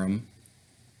blocking for him,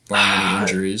 barring any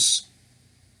injuries.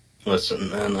 Listen,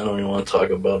 man, I don't even want to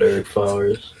talk about Eric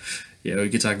Flowers. Yeah, we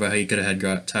could talk about how you could have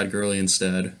had Todd Gurley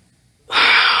instead.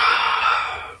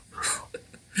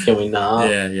 Can we not?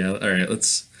 Yeah. All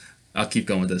right, I'll keep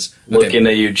going with this. Looking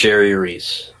at you, Jerry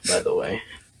Reese, by the way.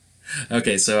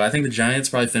 Okay, so I think the Giants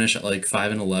probably finish at like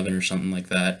 5-11 or something like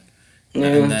that. Yeah,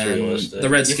 And that's then realistic. the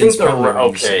Redskins probably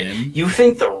around the same. You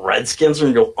think the Redskins are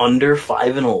going to go under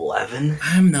 5-11?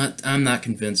 I'm not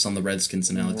convinced on the Redskins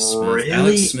and Alex Smith. Really?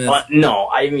 Alex Smith. No,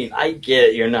 I mean, I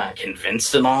get you're not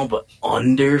convinced at all, but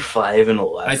under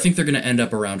 5-11. I think they're going to end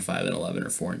up around 5-11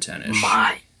 or 4-10 ish.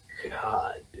 My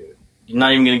God, dude. You're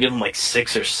not even going to give them like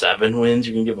 6 or 7 wins.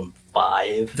 You're going to give them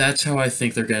 5. That's how I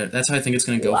think That's how I think it's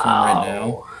going to go for them right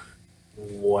now.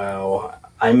 Wow.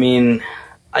 I mean,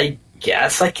 I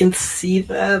guess I can see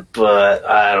that, but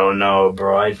I don't know,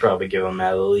 bro. I'd probably give them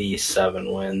at least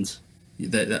 7 wins,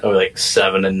 or like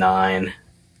 7-9.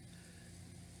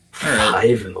 All right.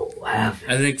 5-11.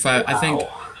 I think five. Wow.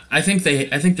 I think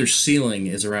their ceiling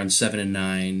is around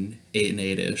 7-9,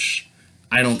 8-8 ish.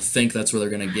 I don't think that's where they're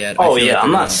going to get. I Oh feel yeah, like I'm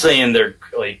they're not gonna- saying they're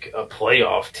like a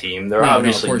playoff team. They're No, of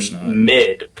obviously course not.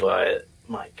 mid, but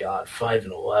my God,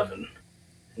 5-11.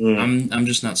 I'm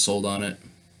just not sold on it.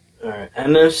 All right,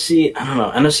 NFC. I don't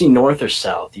know. NFC North or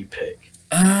South? You pick.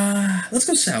 Let's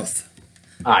go South.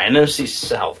 All right, NFC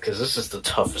South, because this is the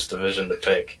toughest division to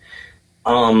pick.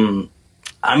 I'm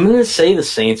gonna say the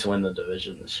Saints win the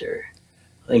division this year.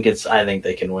 I think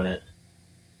they can win it.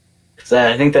 'Cause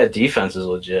I think that defense is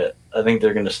legit. I think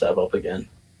they're gonna step up again.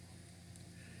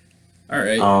 All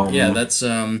right. Yeah, that's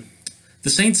the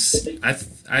Saints.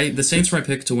 The Saints were my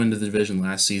pick to win the division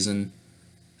last season.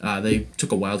 They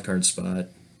took a wild card spot,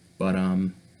 but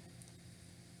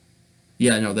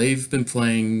yeah, no, they've been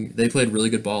playing. They played really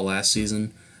good ball last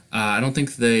season. I don't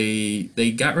think they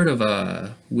got rid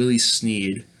of Willie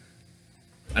Snead.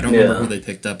 I don't remember who they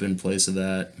picked up in place of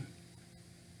that.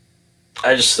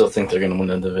 I just still think they're going to win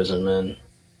the division, man.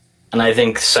 And I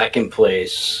think second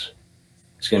place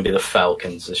is going to be the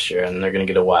Falcons this year, and they're going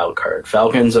to get a wild card.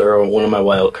 Falcons are one of my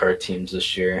wild card teams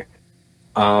this year.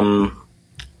 People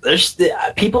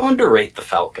underrate the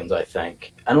Falcons, I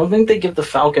think. I don't think they give the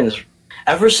Falcons...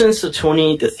 Ever since the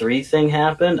 28-3 thing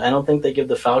happened, I don't think they give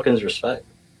the Falcons respect.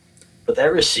 But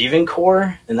that receiving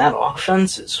core and that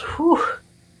offense is... Whew,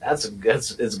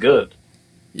 it's good.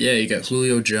 Yeah, you got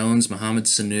Julio Jones, Mohamed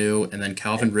Sanu, and then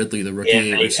Calvin Ridley, the rookie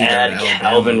Yeah, receiver add out of Alabama.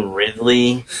 Calvin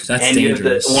Ridley. That's and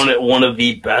dangerous. You have one of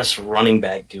the best running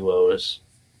back duos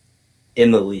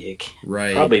in the league.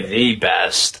 Right. Probably the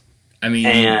best. I mean,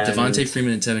 And- Devontae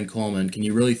Freeman and Tevin Coleman. Can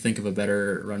you really think of a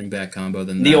better running back combo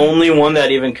than The that? only one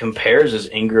that even compares is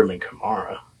Ingram and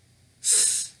Kamara.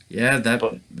 Yeah,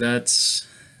 that's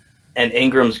And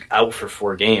Ingram's out for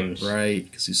 4 games right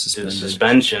because he's due to suspended.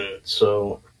 suspension,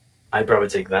 so I'd probably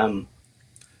take them.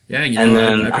 Yeah, you And know,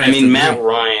 then, probably I have mean, to Matt agree.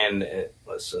 Ryan,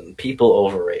 listen, people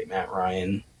overrate Matt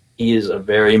Ryan. He is a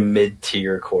very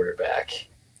mid-tier quarterback.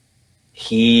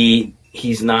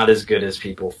 He's not as good as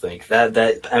people think. That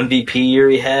MVP year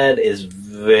he had is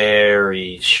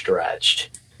very stretched.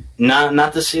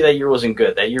 Not to say that year wasn't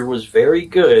good. That year was very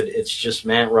good. It's just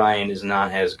Matt Ryan is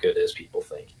not as good as people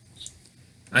think.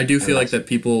 I do feel like that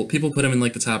people put him in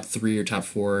like the top 3 or top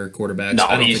 4 quarterbacks. No,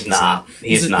 I don't he's think not.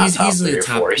 He's not top easily 3 or a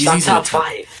top. 4. He's He's not easily top a top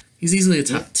 5. He's easily a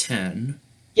top 10.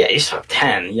 Yeah, he's top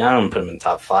 10. Yeah, I don't put him in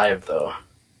top 5 though.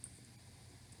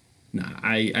 Nah,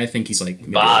 I think he's like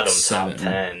maybe Bottom like 7. top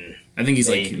 10. I think he's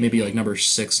like Maybe. maybe like number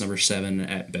 6, number 7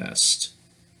 at best.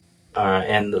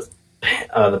 And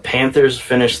the Panthers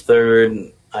finished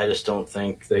 3rd. I just don't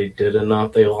think they did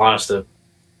enough. They lost a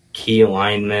key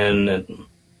lineman, and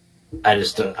I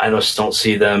just don't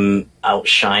see them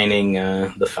outshining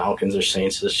the Falcons or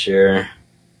Saints this year.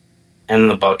 And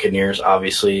the Buccaneers,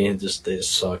 obviously, they just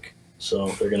suck. So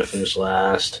they're gonna finish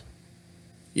last.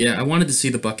 Yeah, I wanted to see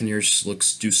the Buccaneers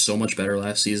do so much better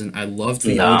last season. I loved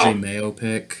the No. OJ Mayo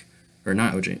pick, or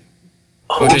not OJ.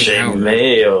 OJ Howard.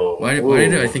 Mayo. Why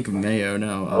did I think of Mayo?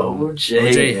 No,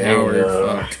 OJ Howard.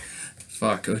 Mayo.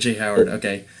 Fuck, OJ Howard.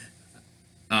 Okay.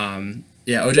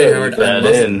 Yeah, OJ Howard.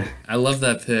 I love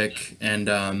that pick, and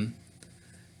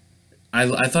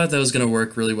I thought that was gonna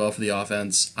work really well for the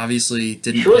offense. Obviously,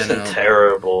 didn't He wasn't pan out.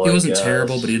 terrible. He wasn't I guess.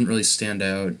 terrible, but he didn't really stand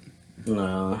out.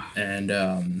 No.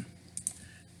 And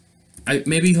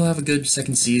maybe he'll have a good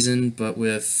second season, but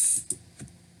with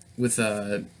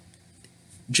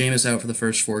Jameis out for the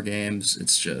first 4 games,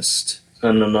 it's just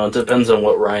No. It depends on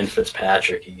what Ryan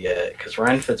Fitzpatrick you get. Because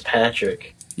Ryan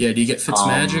Fitzpatrick, yeah. Do you get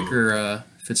Fitzmagic or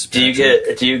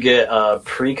Fitzpatrick? do you get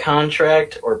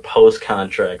pre-contract or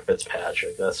post-contract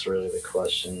Fitzpatrick? That's really the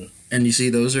question. And you see,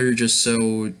 those are just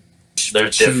so They're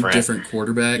two different. different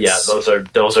quarterbacks. Yeah, those are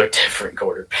different that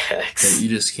quarterbacks. you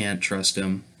just can't trust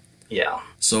him. Yeah.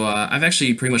 So I've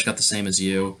actually pretty much got the same as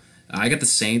you. I got the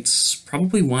Saints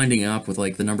probably winding up with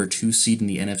like the number 2 seed in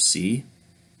the NFC.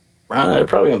 They're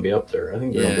probably gonna be up there. I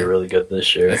think they're gonna be really good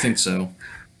this year. I think so.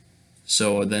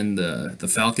 So then the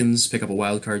Falcons pick up a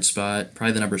wild card spot,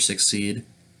 probably the number 6 seed,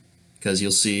 because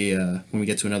you'll see when we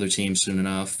get to another team soon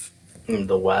enough. In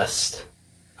the West,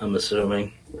 I'm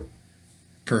assuming,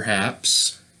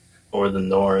 Perhaps. or the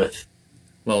North.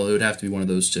 Well, it would have to be one of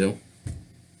those two.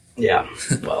 Yeah.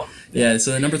 Well. Yeah,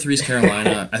 so the number 3 is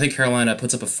Carolina. I think Carolina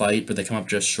puts up a fight, but they come up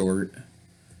just short.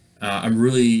 I'm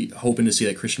really hoping to see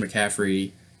that Christian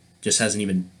McCaffrey just has an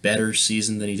even better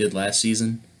season than he did last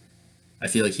season. I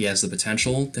feel like he has the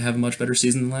potential to have a much better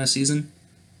season than last season.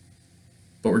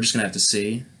 But we're just going to have to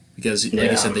see. Because, like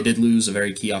I said, they did lose a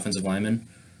very key offensive lineman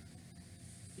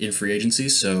in free agency.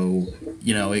 So,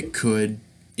 it could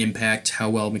impact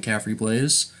how well McCaffrey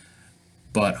plays.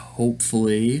 But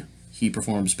hopefully he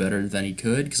performs better than he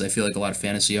could. Because I feel like a lot of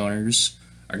fantasy owners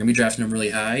are going to be drafting him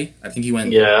really high. I think he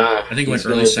went. Yeah. I think he went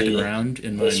early second round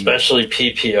in my. Especially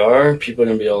PPR, people are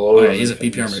gonna be all over. Oh, yeah, he's a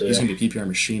PPR. He's going to be a PPR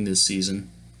machine this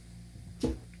season.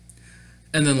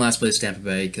 And then last place Tampa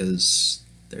Bay because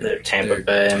They're Tampa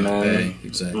Bay, Tampa man. Bay,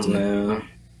 exactly. Yeah.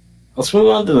 Let's move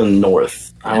on to the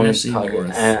North. I want NFC to talk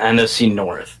North. NFC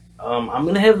North. I'm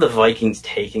going to have the Vikings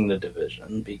taking the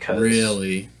division because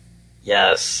Really?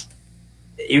 yes,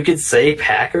 you could say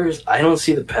Packers. I don't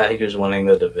see the Packers winning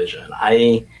the division.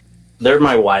 They're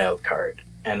my wild card,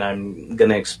 and I'm going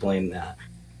to explain that.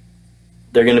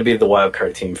 They're going to be the wild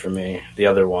card team for me, the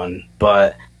other one.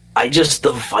 But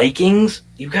the Vikings,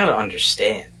 you got to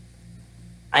understand.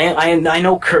 I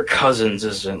know Kirk Cousins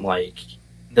isn't like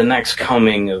the next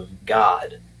coming of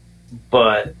God,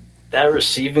 but that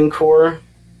receiving core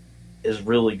is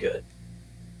really good.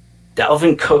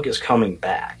 Dalvin Cook is coming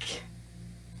back.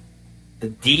 The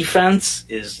defense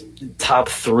is top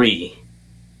 3.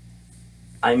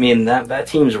 I mean that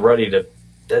team's ready to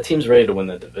win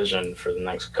the division for the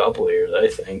next couple of years, I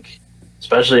think.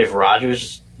 Especially if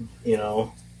Rodgers,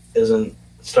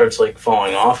 starts like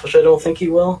falling off, which I don't think he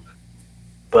will.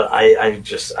 But I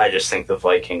just think the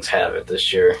Vikings have it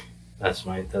this year. That's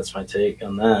my take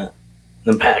on that.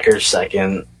 The Packers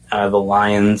second. The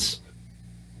Lions.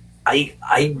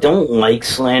 I don't like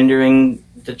slandering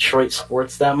Detroit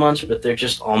sports that much, but they're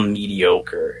just all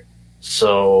mediocre.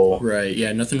 So Right,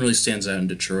 yeah, nothing really stands out in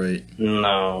Detroit.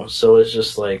 no, so it's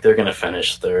just like they're gonna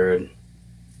finish third,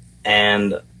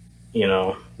 and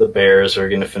the Bears are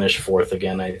gonna finish fourth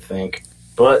again, I think.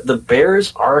 But the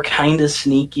Bears are kind of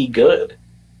sneaky good.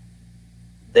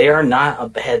 They are not a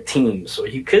bad team, so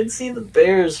you could see the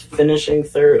Bears finishing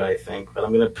third, I think. But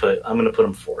I'm gonna put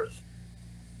them fourth.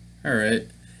 All right.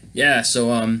 Yeah,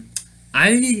 so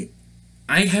I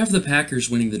have the Packers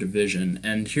winning the division,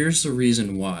 and here's the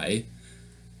reason why.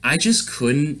 I just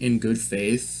couldn't, in good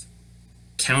faith,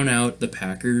 count out the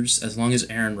Packers as long as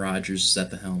Aaron Rodgers is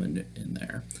at the helm in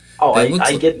there. Oh,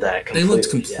 I get that completely. They looked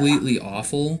completely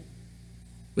awful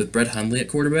with Brett Hundley at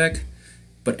quarterback,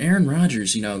 but Aaron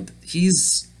Rodgers,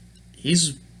 he's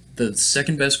the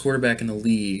second best quarterback in the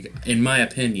league, in my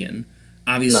opinion.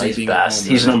 Obviously, he's being best. a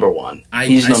homer. He's number one.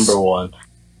 He's number one.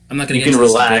 I'm not going to You get can into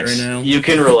this relax debate right now. You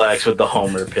can relax with the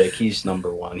homer pick. He's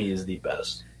number one. He is the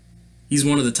best. He's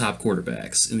one of the top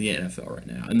quarterbacks in the NFL right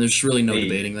now, and there's really no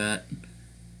debating that.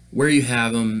 Where you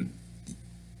have him,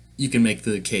 you can make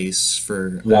the case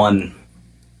for one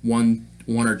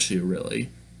or two, really.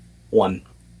 One.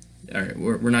 All right,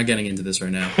 we're not getting into this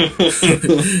right now.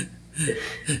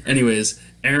 Anyways,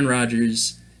 Aaron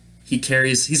Rodgers, he's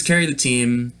carried the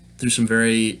team through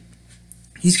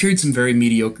he's carried some very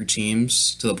mediocre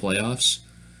teams to the playoffs.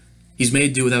 He's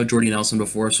made do without Jordy Nelson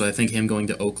before, so I think him going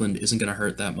to Oakland isn't going to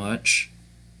hurt that much.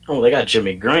 Oh, they got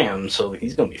Jimmy Graham, so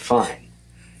he's going to be fine.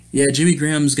 Yeah, Jimmy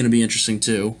Graham's going to be interesting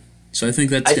too. So I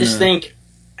think that's. I just think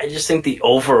the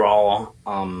overall,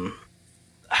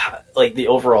 the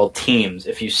overall teams,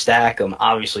 if you stack them,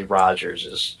 obviously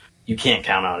you can't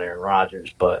count out Aaron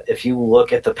Rodgers, but if you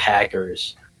look at the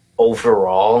Packers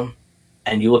overall,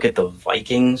 and you look at the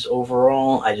Vikings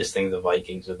overall, I just think the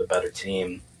Vikings are the better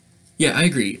team. Yeah, I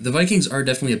agree. The Vikings are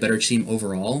definitely a better team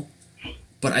overall,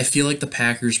 but I feel like the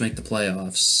Packers make the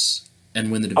playoffs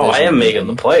and win the division. Oh, I am making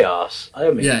the playoffs.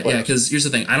 Yeah, because here's the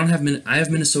thing. I have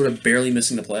Minnesota barely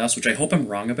missing the playoffs, which I hope I'm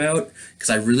wrong about, because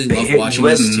I really love watching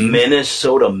this team.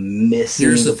 Minnesota missing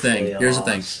Here's the thing. Here's the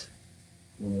thing.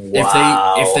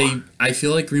 Wow. I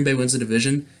feel like Green Bay wins the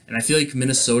division, and I feel like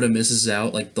Minnesota misses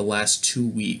out like the last 2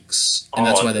 weeks, and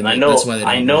that's why they. I know. That's why they don't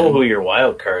I know win. who your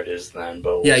wild card is then,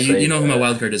 but yeah, you know who my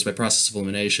wild card is by process of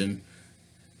elimination.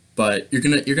 But you're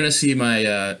gonna see my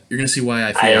you're gonna see why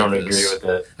I feel. I don't like agree this. with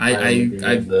it.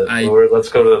 I let's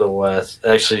go to the West.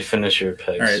 Actually, finish your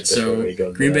picks. All right,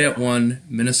 so Green Bay at 1,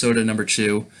 Minnesota number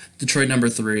 2, Detroit number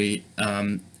 3.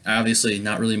 Obviously,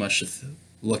 not really much to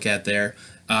look at there.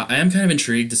 I am kind of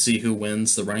intrigued to see who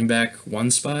wins the running back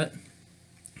 1 spot,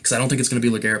 because I don't think it's going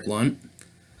to be LeGarrette Blount.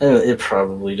 It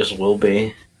probably just will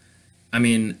be. I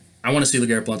mean, I want to see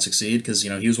LeGarrette Blount succeed because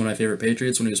he was one of my favorite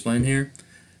Patriots when he was playing here.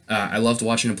 I loved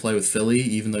watching him play with Philly,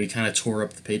 even though he kind of tore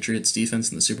up the Patriots' defense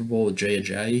in the Super Bowl with Jay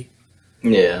Ajayi.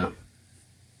 Yeah.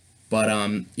 But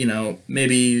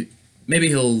maybe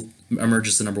he'll emerge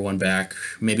as the number 1 back.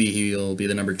 Maybe he'll be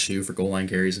the number 2 for goal line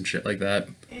carries and shit like that.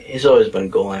 He's always been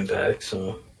goal line back,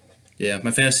 so. Yeah,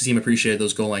 my fantasy team appreciated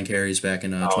those goal line carries back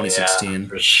in 2016. Yeah,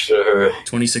 for sure.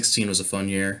 2016 was a fun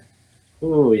year.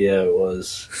 Oh yeah, it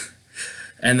was.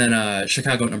 And then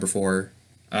Chicago at number 4.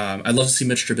 I'd love to see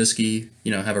Mitch Trubisky,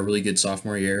 have a really good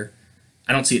sophomore year.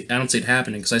 I don't see it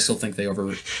happening because I still think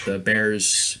the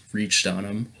Bears reached on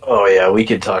him. Oh yeah, we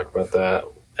could talk about that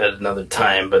at another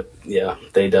time, but yeah,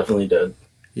 they definitely did.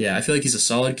 Yeah, I feel like he's a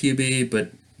solid QB,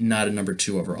 but not a number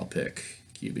 2 overall pick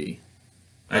QB.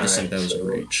 I just think that was a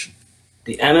reach.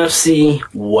 The NFC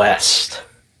West.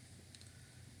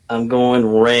 I'm going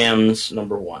Rams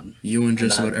number 1. You and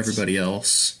just about everybody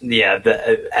else. Yeah,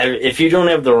 if you don't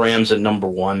have the Rams at number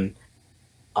 1,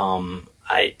 have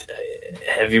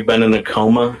you been in a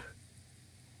coma?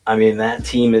 I mean, that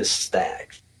team is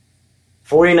stacked.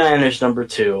 49ers number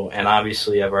 2, and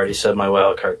obviously I've already said my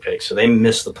wild card pick, so they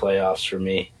missed the playoffs for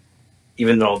me,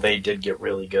 even though they did get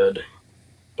really good.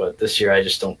 But this year I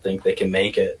just don't think they can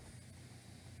make it.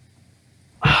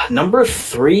 Number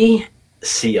 3,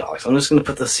 Seahawks. I'm just going to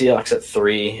put the Seahawks at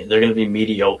 3. They're going to be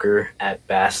mediocre at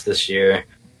best this year.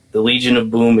 The Legion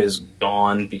of Boom is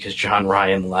gone because John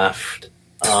Ryan left.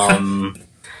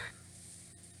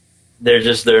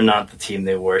 They're not the team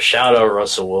they were. Shout out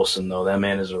Russell Wilson, though. That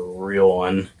man is a real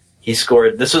one. He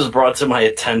scored. This was brought to my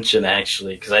attention,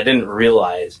 actually, because I didn't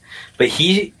realize. But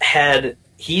he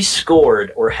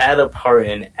scored or had a part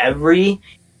in every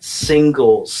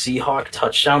single Seahawk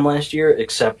touchdown last year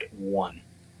except one.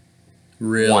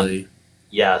 Really? One.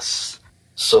 Yes.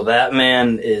 So that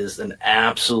man is an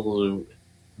absolute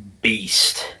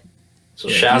beast. So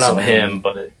Yeah, shout he's out amazing.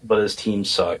 him, but his team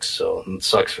sucks, so it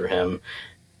sucks for him.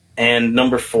 And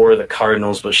number 4, the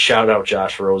Cardinals, but shout out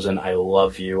Josh Rosen. I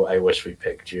love you. I wish we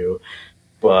picked you.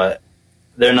 But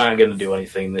they're not going to do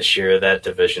anything this year. That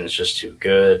division is just too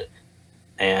good.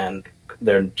 And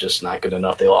they're just not good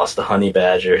enough. They lost the Honey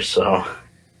Badger, so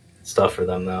it's tough for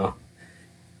them now. All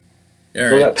We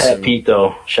right. got Pat So, Pete,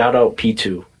 though. Shout out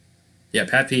P2. yeah,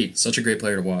 Pat Pete, such a great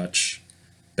player to watch.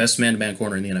 Best man-to-man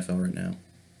corner in the NFL right now.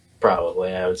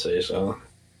 Probably, I would say so.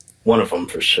 One of them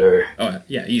for sure. Oh,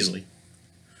 yeah, easily.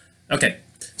 Okay,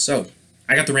 so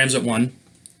I got the Rams at 1.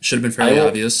 Should have been fairly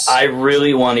obvious. I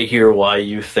really want to hear why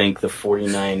you think the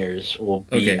 49ers will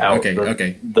beat out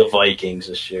the Vikings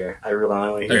this year. I really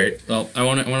want to hear All right. Well, I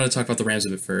want to talk about the Rams a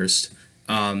bit first.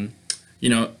 I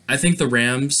think the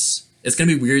Rams. It's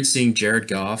gonna be weird seeing Jared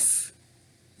Goff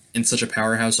in such a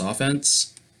powerhouse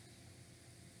offense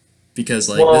because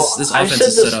this I've offense said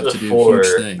is this set up to do before.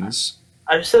 huge things.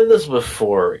 I've said this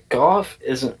before. Goff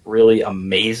isn't really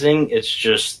amazing. It's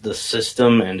just the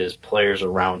system and his players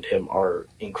around him are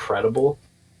incredible.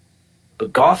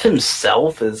 But Goff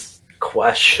himself is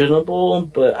questionable.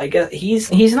 But I guess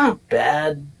he's not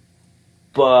bad.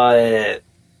 But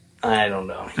I don't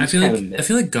know. I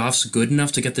feel like Goff's good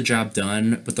enough to get the job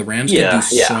done, but the Rams can do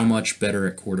so much better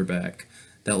at quarterback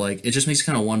that it just makes you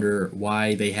kind of wonder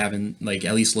why they haven't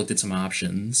at least looked at some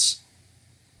options.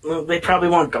 Well, they probably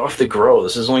want Goff to grow.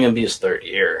 This is only going to be his 3rd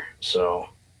year, so.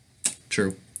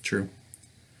 True.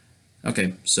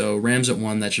 Okay, so Rams at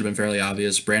 1, that should have been fairly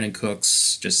obvious. Brandon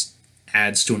Cooks just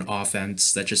adds to an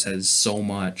offense that just has so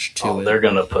much to it. They're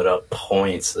going to put up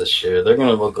points this year. They're going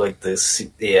to look like the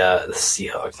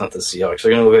Seahawks, not the Seahawks.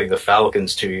 They're going to look like the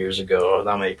Falcons 2 years ago,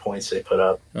 how many points they put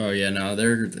up. Oh, yeah, no,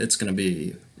 it's going to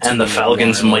be... And the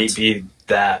Falcons might be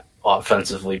that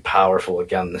offensively powerful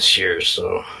again this year,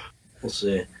 so we'll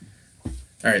see.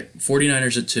 All right,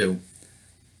 49ers at 2.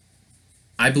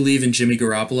 I believe in Jimmy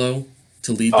Garoppolo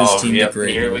to lead this team to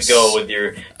greatness. Here we go with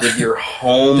your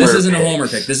homer. This isn't picks. a homer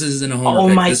pick. This isn't a homer Oh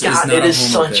pick. my This god, not it a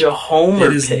is homer such pick. a homer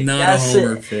It is pick. not Yes, a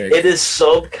homer pick. It is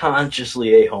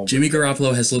subconsciously a homer. Jimmy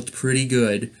Garoppolo has looked pretty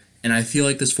good, and I feel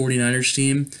like this 49ers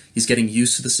team, he's getting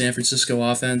used to the San Francisco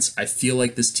offense. I feel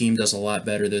like this team does a lot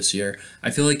better this year. I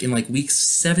feel like in week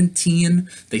 17,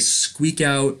 they squeak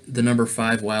out the number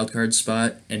 5 wildcard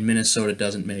spot, and Minnesota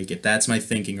doesn't make it. That's my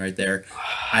thinking right there.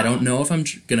 I don't know if I'm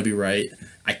going to be right.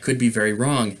 I could be very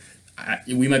wrong.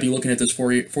 We might be looking at this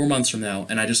 4 months from now,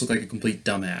 and I just look like a complete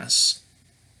dumbass.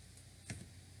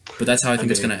 But that's how I think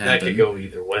it's going to happen. That could go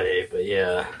either way, but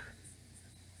yeah.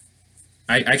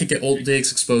 I could get old takes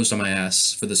exposed on my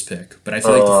ass for this pick, but I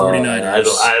feel like the 49ers...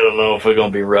 I don't know if we're going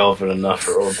to be relevant enough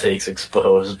for old takes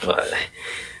exposed, but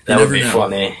that would be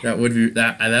funny. That would be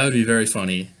very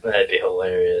funny. That'd be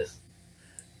hilarious.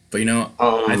 But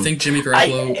I think Jimmy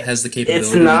Garoppolo has the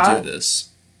capability to do this.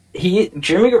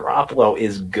 Jimmy Garoppolo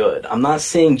is good. I'm not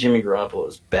saying Jimmy Garoppolo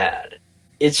is bad.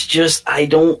 It's just I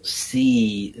don't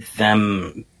see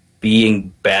them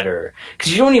being better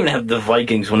because you don't even have the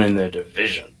Vikings winning their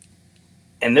division.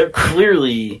 And they're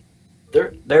clearly,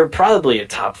 they're probably a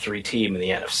top 3 team in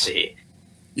the NFC.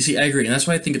 You see, I agree, and that's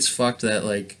why I think it's fucked that,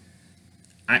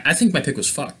 I think my pick was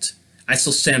fucked. I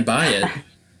still stand by it,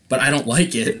 but I don't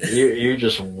like it. You're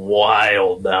just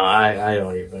wild now. I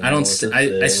don't even know I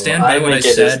stand by what I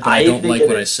said, but I don't like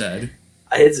what I said.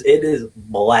 It is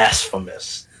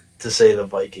blasphemous to say the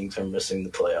Vikings are missing the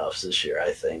playoffs this year,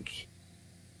 I think.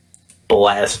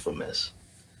 Blasphemous.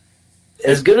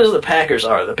 As good as the Packers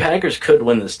are, the Packers could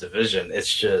win this division.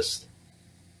 It's just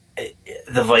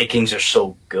the Vikings are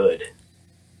so good.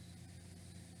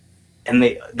 And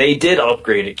they did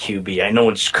upgrade at QB. I know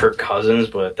it's Kirk Cousins,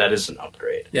 but that is an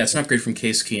upgrade. Yeah, it's an upgrade from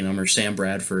Case Keenum or Sam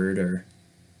Bradford or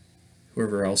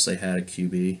whoever else they had at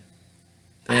QB.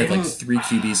 They had like 3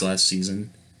 QBs last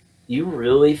season. You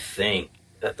really think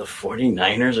that the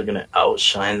 49ers are going to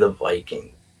outshine the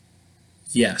Vikings?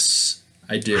 Yes,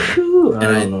 I do. Whew, and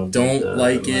I don't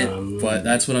like it, but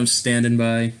that's what I'm standing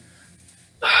by.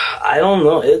 I don't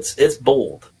know. It's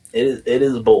bold. It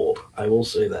is bold. I will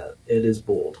say that. It is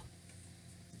bold.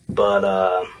 But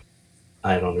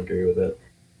I don't agree with it.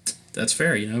 That's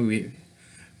fair. We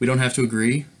don't have to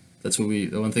agree. That's what the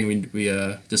one thing we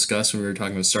discussed when we were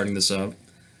talking about starting this up.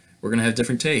 We're gonna have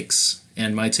different takes,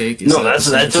 and my take is that's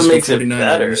what makes it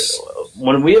better.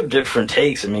 When we have different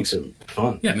takes, it makes it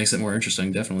fun. Yeah, it makes it more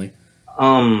interesting, definitely.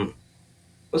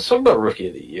 Let's talk about Rookie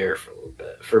of the Year for a little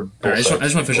bit. I just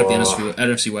want to finish up the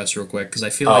NFC West real quick because I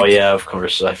feel like... Oh, yeah, of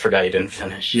course. I forgot you didn't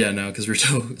finish. Yeah, no, because we're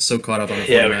so caught up on the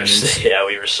 49ers.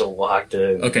 We were so locked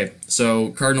in. Okay,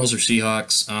 so Cardinals or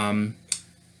Seahawks.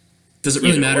 Does it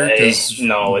really matter? Because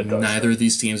no, it doesn't. Neither of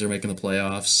these teams are making the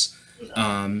playoffs.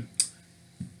 No.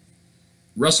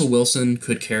 Russell Wilson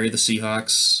could carry the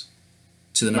Seahawks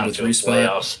to the number 3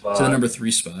 spot. To the number 3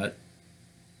 spot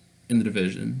in the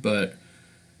division, but...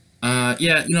 I'll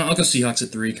go Seahawks at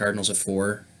 3, Cardinals at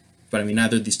 4. But,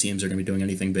 neither of these teams are going to be doing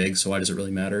anything big, so why does it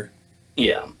really matter?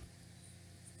 Yeah.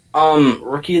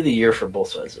 Rookie of the Year for both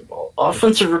sides of the ball.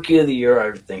 Offensive Rookie of the Year,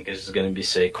 I think, is going to be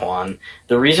Saquon.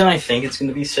 The reason I think it's going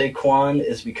to be Saquon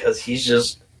is because he's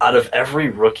just, out of every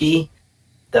rookie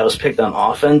that was picked on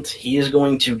offense, he is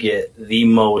going to get the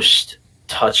most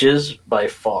touches by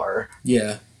far.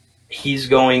 Yeah. He's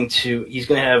going to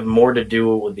have more to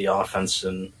do with the offense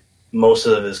than most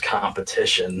of his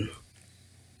competition,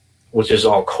 which is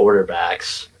all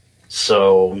quarterbacks.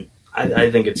 So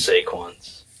I think it's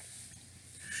Saquon's.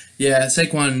 Yeah,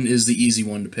 Saquon is the easy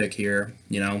one to pick here.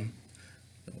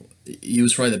 He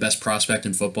was probably the best prospect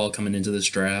in football coming into this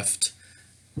draft.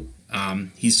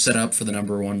 He's set up for the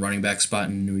number 1 running back spot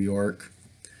in New York.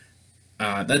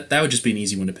 That would just be an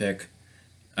easy one to pick.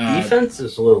 Defense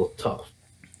is a little tough.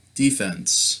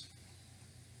 Defense.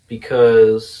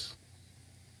 Because...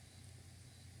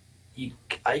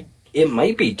 it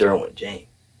might be Derwin James.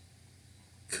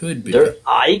 Could be.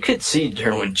 I could see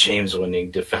Derwin James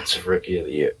winning Defensive Rookie of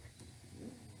the Year.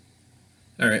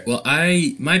 All right. Well,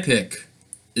 my pick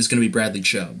is going to be Bradley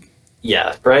Chubb.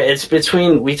 Yeah, it's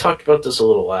between. We talked about this a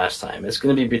little last time. It's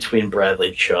going to be between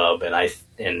Bradley Chubb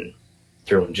and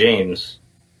Derwin James.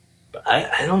 But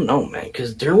I don't know, man,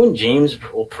 because Derwin James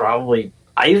will probably.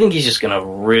 I think he's just going to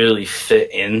really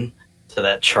fit in to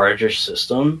that Chargers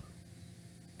system.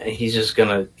 And he's just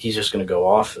gonna go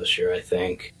off this year, I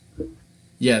think.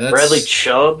 Yeah, that's... Bradley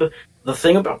Chubb. The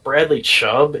thing about Bradley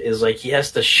Chubb is he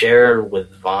has to share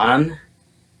with Vaughn.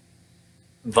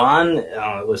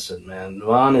 Listen, man,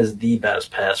 Vaughn is the best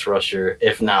pass rusher,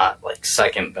 if not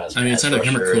second best. It's either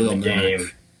him or Khalil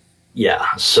Mack.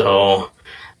 Yeah, so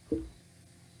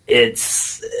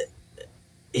he's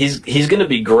gonna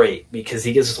be great because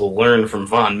he gets to learn from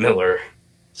Von Miller.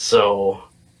 So.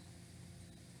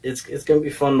 It's going to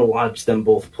be fun to watch them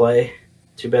both play.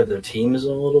 Too bad their team is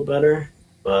a little better,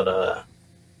 but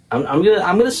I'm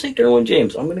gonna say Derwin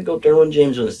James. I'm gonna go Derwin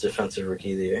James wins Defensive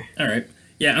Rookie of the Year. All right,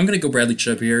 yeah, I'm gonna go Bradley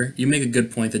Chubb here. You make a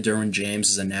good point that Derwin James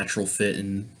is a natural fit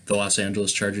in the Los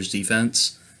Angeles Chargers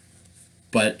defense,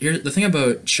 but the thing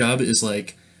about Chubb is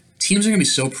teams are gonna be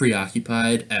so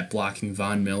preoccupied at blocking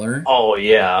Von Miller. Oh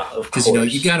yeah, of course.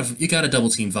 Because you gotta double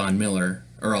team Von Miller.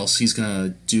 Or else he's going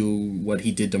to do what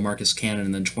he did to Marcus Cannon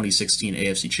in the 2016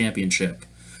 AFC Championship.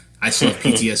 I still have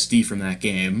PTSD from that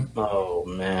game. Oh,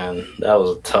 man. That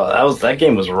was tough. That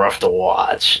game was rough to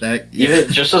watch. Even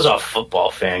just as a football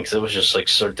fan, because it was just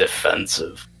so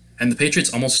defensive. And the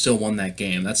Patriots almost still won that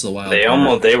game. That's the wild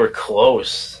part. They were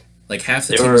close. Half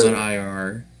the team was on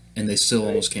IR, and they still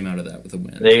almost came out of that with a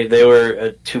win. They were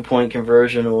a 2-point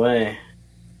conversion away.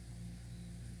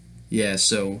 Yeah,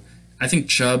 so I think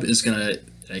Chubb is going to...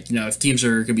 if teams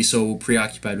are going to be so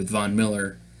preoccupied with Von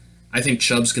Miller, I think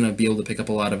Chubb's going to be able to pick up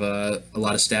a lot of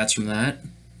stats from that.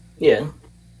 Yeah.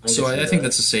 I think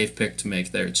that's a safe pick to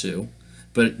make there too.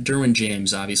 But Derwin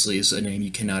James obviously is a name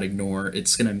you cannot ignore.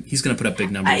 He's going to put up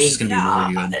big numbers. He's going to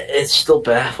be really good. It still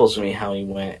baffles me how he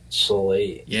went so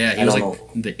late. Yeah, he was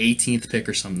the 18th pick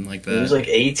or something like that. He was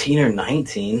 18 or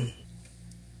 19.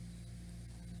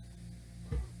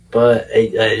 But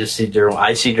I just see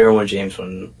Derwin James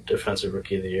win Defensive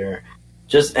Rookie of the Year.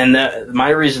 My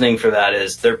reasoning for that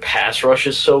is their pass rush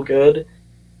is so good,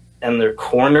 and their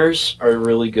corners are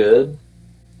really good.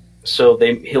 So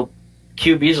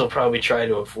QBs will probably try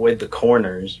to avoid the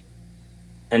corners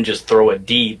and just throw it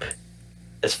deep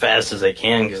as fast as they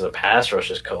can because the pass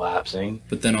rush is collapsing.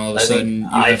 But then all of a sudden,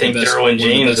 I think Derwin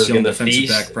James is going to defensive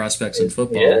feast. back prospects in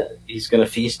football. Yeah, he's going to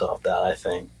feast off that, I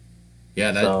think.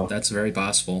 Yeah, that's very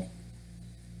possible.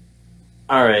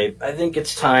 All right, I think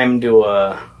it's time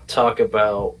to talk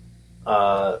about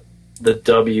the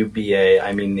WBA.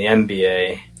 I mean the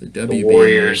NBA, the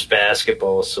Warriors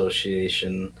Basketball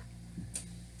Association.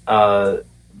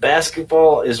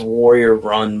 Basketball is Warrior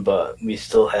run, but we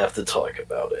still have to talk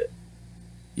about it.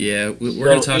 Yeah, we're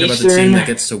going to talk about the team that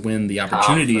gets to win the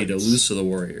opportunity to lose to the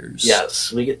Warriors.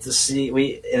 Yes, we get to see.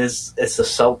 It's the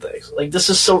Celtics. Like, this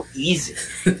is so easy.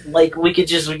 Like, we could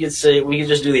just do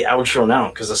the outro now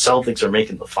because the Celtics are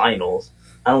making the finals.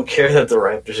 I don't care that the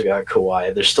Raptors got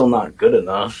Kawhi. They're still not good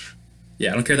enough.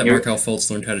 Yeah, I don't care that Markelle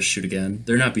Fultz learned how to shoot again.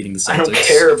 They're not beating the Celtics. I don't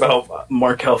care about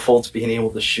Markelle Fultz being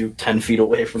able to shoot 10 feet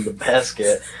away from the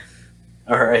basket.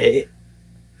 All right.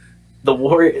 The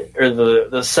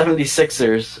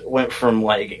 76ers went from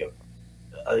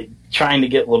trying to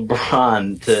get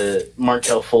LeBron to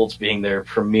Markelle Fultz being their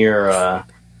premier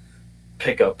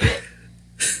pickup.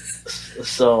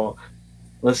 So,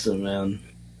 listen, man.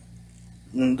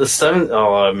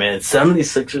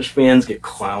 76ers fans get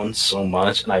clowned so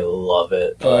much, and I love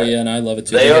it. Oh yeah, and I love it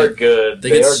too. They are good.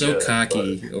 They get so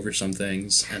cocky over some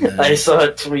things. And then... I saw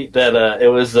a tweet that it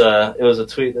was a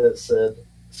tweet that said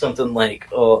something like,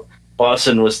 "Oh,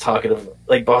 Boston was talking of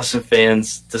Boston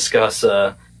fans discuss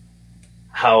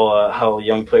how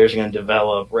young players are going to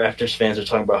develop. Raptors fans are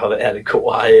talking about how they added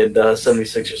Kawhi, and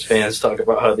 76ers fans talk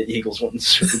about how the Eagles won the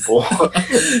Super Bowl."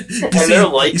 They're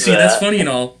like that. That's funny and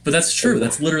all, but that's true.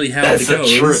 That's literally how it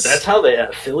goes. True. That's how they.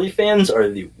 Philly fans are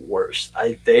the worst.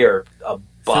 They are a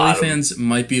bottom. Philly fans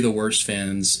might be the worst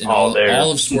fans in all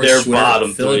of sports. They're Twitter,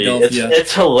 bottom Philadelphia.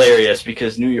 It's hilarious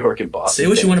because New York and Boston. Say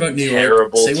what you want about New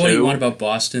York. Say what you want about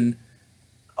Boston.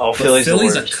 Oh, Philly's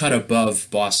a cut above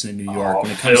Boston and New York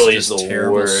when it comes to just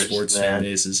terrible sports fan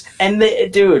bases. And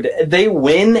they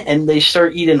win and they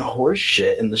start eating horse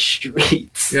shit in the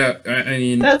streets. Yeah, I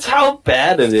mean that's how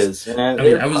bad it is, man.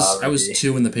 I was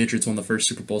 2 when the Patriots won the first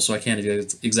Super Bowl, so I can't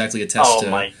exactly attest to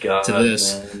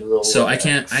this. Man, so I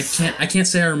can't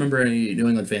say I remember any New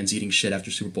England fans eating shit after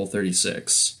Super Bowl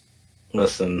 36.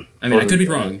 Listen, I mean I could be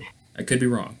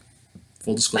wrong.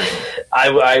 Full disclosure.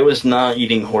 I was not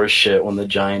eating horse shit when the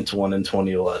Giants won in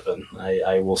 2011.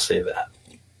 I will say that.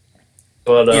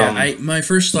 But my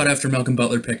first thought after Malcolm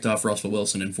Butler picked off Russell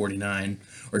Wilson in 49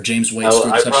 or James Wade.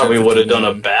 I probably would have done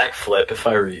a backflip if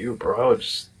I were you, bro.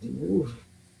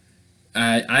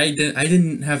 I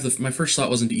didn't have my first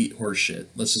thought wasn't to eat horse shit.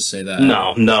 Let's just say that.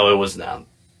 No, it was not.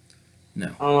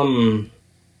 No.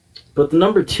 But the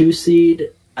number 2 seed,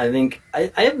 I think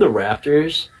I have the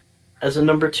Raptors as a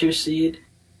number 2 seed,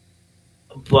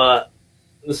 but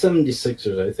the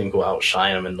 76ers, I think, will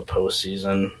outshine them in the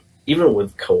postseason. Even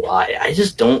with Kawhi, I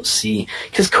just don't see...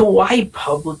 Because Kawhi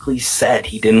publicly said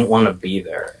he didn't want to be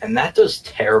there, and that does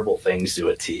terrible things to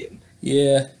a team.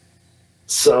 Yeah.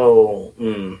 So,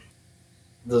 the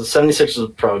 76ers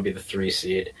would probably be the 3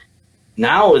 seed.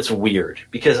 Now it's weird,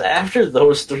 because after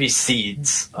those 3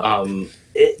 seeds,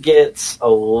 it gets a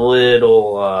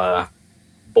little...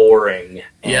 boring.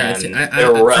 Yeah,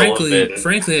 irrelevant.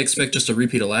 Frankly, I expect just a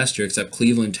repeat of last year, except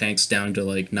Cleveland tanks down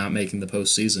to not making the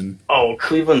postseason. Oh,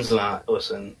 Cleveland's not.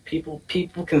 Listen, people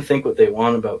can think what they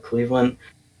want about Cleveland.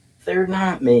 They're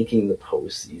not making the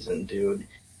postseason, dude.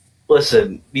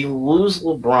 Listen, you lose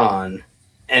LeBron,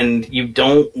 and you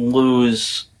don't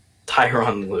lose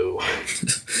Tyronn Lue.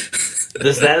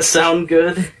 Does that sound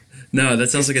good? No, that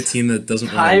sounds like a team that doesn't.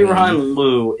 Tyronn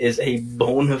Lue is a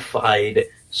bona fide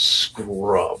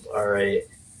scrub, alright?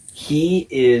 He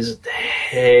is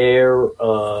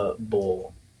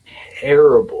terrible.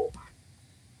 Terrible.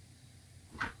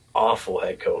 Awful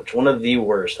head coach. One of the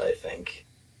worst, I think.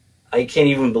 I can't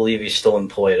even believe he's still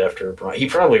employed after LeBron. He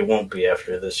probably won't be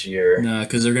after this year. No,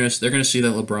 because they're gonna see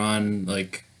that LeBron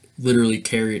literally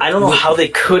carried. I don't know how they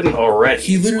couldn't already.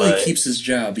 He literally keeps his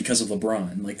job because of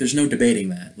LeBron. There's no debating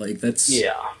that.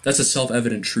 That's a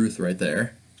self-evident truth right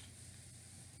there.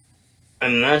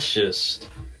 And that's just,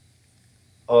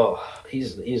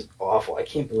 he's awful. I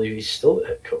can't believe he's still the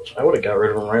head coach. I would have got rid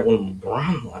of him right when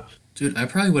LeBron left. Dude, I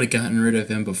probably would have gotten rid of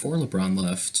him before LeBron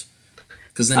left.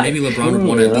 Because then maybe LeBron would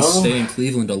want to at least stay in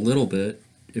Cleveland a little bit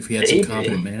if he had some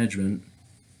competent management.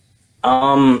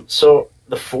 So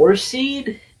the 4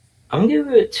 seed, I'm going to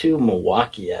give it to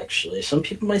Milwaukee, actually. Some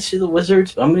people might see the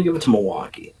Wizards, but I'm going to give it to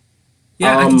Milwaukee.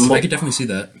 Yeah, I could definitely see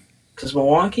that. Because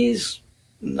Milwaukee's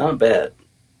not bad.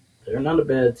 They're not a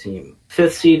bad team.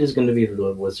 5th seed is going to be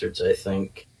the Wizards, I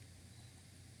think.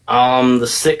 The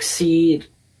 6th seed,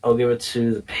 I'll give it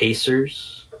to the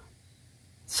Pacers.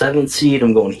 7th seed,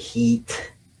 I'm going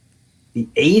Heat. The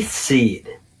 8th seed.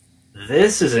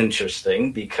 This is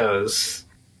interesting because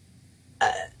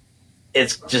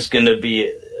it's just going to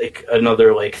be like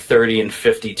another like 30 and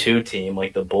 52 team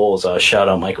like the Bulls. Shout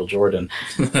out Michael Jordan.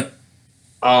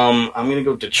 I'm going to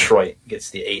go Detroit gets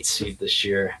the 8th seed this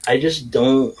year. I just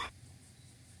don't.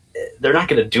 They're not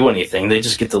going to do anything. They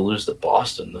just get to lose to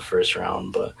Boston in the first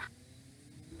round. But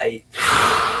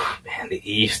man, the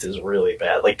East is really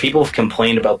bad. Like people have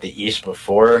complained about the East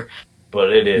before.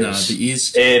 But it is. No, the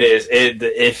East. It is.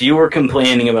 If you were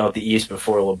complaining about the East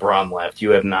before LeBron left, you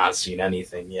have not seen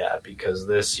anything yet because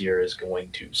this year is going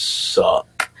to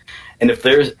suck. And if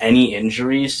there's any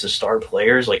injuries to star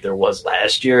players like there was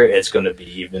last year, it's going to be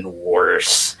even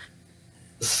worse.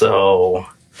 So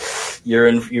we're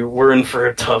in for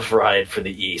a tough ride for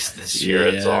the East this year.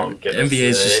 Yeah, it's all I'm gonna NBA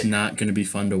is say. just not going to be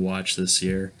fun to watch this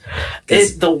year.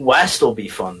 The West will be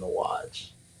fun to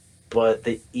watch, but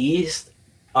the East.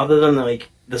 Other than like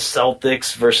the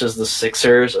Celtics versus the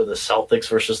Sixers or the Celtics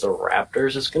versus the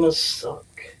Raptors, it's gonna suck.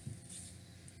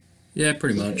 Yeah,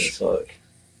 pretty much. Suck.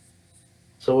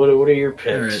 So what are your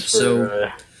picks? All right,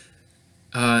 so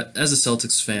as a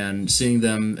Celtics fan, seeing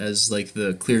them as like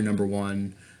the clear number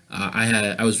one,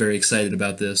 I was very excited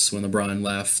about this when LeBron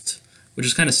left, which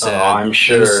is kind of sad. Oh, I'm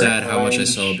sure. It was sad how much I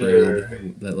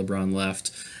celebrated that LeBron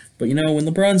left. But you know, when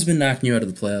LeBron's been knocking you out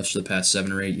of the playoffs for the past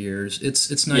 7 or 8 years,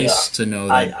 it's nice to know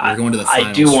that we're going to the finals.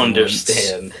 I do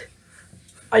understand.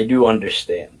 I do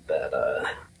understand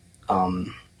that.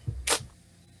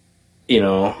 You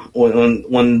know,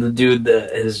 when the dude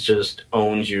that has just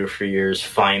owned you for years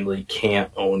finally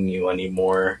can't own you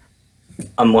anymore,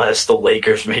 unless the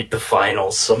Lakers make the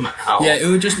finals somehow. Yeah, it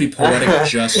would just be poetic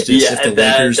justice if the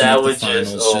Lakers make the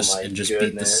finals and just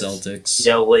beat the Celtics.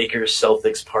 Yeah, Lakers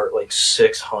Celtics part like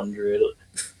 600.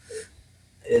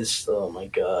 It's oh my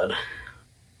god.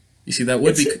 You see, that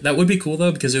would be cool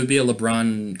though because it would be a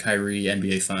LeBron Kyrie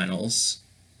NBA Finals.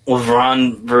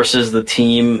 LeBron versus the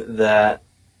team that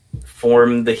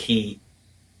formed the Heat.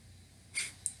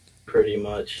 Pretty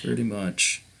much.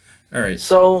 All right.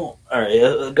 So,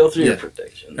 go through your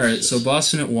predictions. All right, so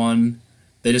Boston at 1.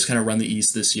 They just kind of run the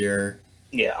East this year.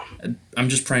 Yeah. I'm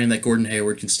just praying that Gordon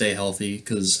Hayward can stay healthy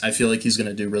because I feel like he's going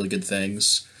to do really good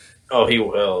things. Oh, he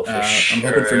will, for sure. I'm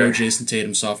hoping for no Jason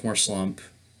Tatum sophomore slump.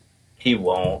 He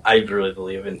won't. I really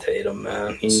believe in Tatum,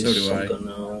 man. He's so do something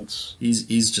else.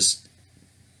 He's just...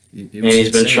 And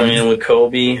he's been training with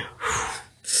Kobe.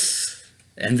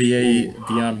 NBA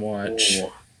beyond watch.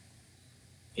 Ooh.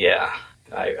 Yeah.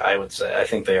 I would say. I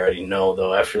think they already know,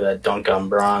 though. After that dunk on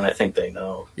Bron, I think they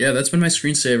know. Yeah, that's been my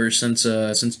screensaver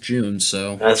since June,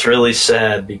 so... That's really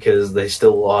sad, because they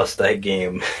still lost that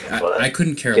game. I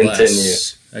couldn't care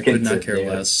less. I could not care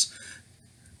less.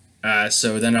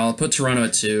 So then I'll put Toronto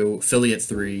at 2, Philly at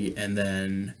 3, and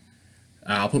then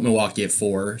I'll put Milwaukee at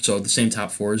 4, so the same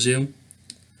top 4 as you.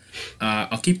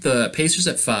 I'll keep the Pacers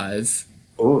at 5.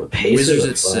 Ooh, Pacers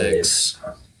Wizards at 6.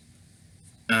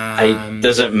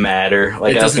 Doesn't matter.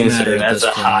 Like, I was going to say that's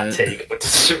a hot point. take, but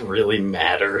does it really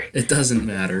matter? It doesn't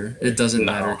matter. It doesn't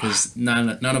matter because none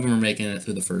of them are making it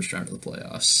through the first round of the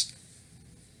playoffs.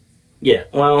 Yeah,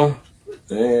 well,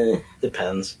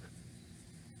 depends.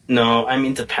 No, I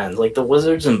mean, depends. Like, the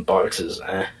Wizards and Bucks is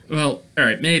Well, all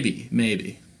right,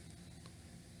 maybe.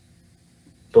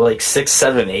 But, like, 6,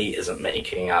 7, 8 isn't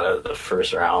making out of the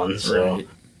first round, so... Right.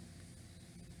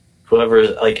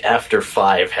 Whoever, like, after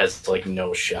 5 has, like,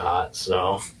 no shot,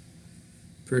 so...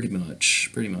 Pretty much.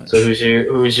 So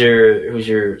who's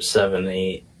your 7,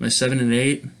 8? My 7 and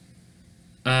 8?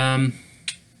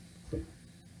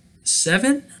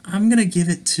 7? I'm gonna give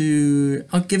it to...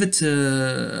 I'll give it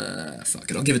to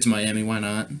Miami, why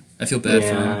not? I feel bad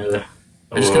for them.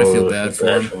 I just kind of feel bad for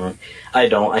them. I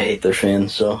don't. I hate their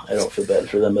fans, so I don't feel bad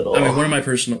for them at all. I mean, one of my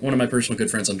personal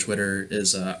good friends on Twitter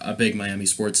is a big Miami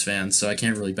sports fan, so I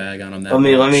can't really bag on that.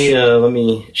 Let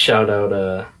me shout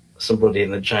out somebody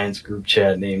in the Giants group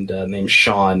chat named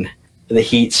Sean. The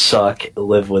Heat suck.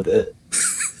 Live with it.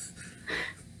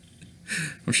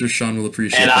 I'm sure Sean will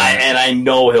appreciate that. And I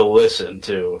know he'll listen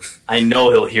too. I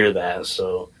know he'll hear that.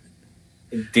 So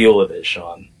deal with it,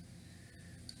 Sean.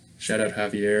 Shout out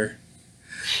Javier.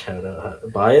 Shout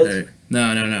out Baez? Right.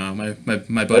 No.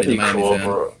 My buddy, the Miami fan.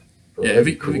 Bro. Yeah, it'd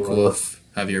be cool if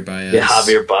Javier Baez. Yeah,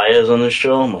 Javier Baez on the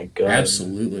show. Oh my god.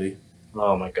 Absolutely.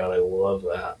 Oh my god, I love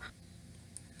that.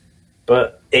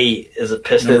 But 8 is it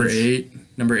Pistons?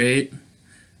 Number 8.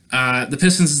 The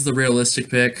Pistons is the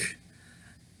realistic pick.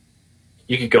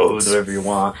 You could go whoever you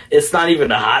want. It's not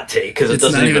even a hot take because it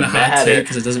doesn't even matter.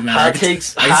 Because it doesn't matter.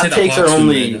 Hot takes are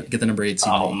only get the number 8 seed.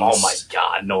 Oh my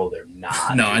god, no, they're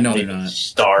not. No, I know they're not.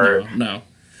 Start. No.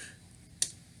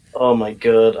 Oh my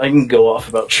god, I can go off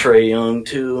about Trae Young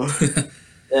too.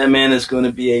 That man is going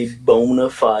to be a bona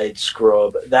fide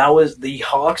scrub. The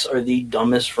Hawks are the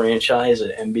dumbest franchise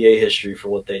in NBA history for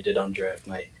what they did on draft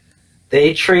night.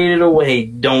 They traded away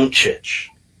Doncic,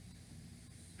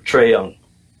 Trae Young.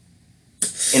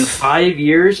 In 5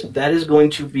 years, that is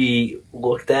going to be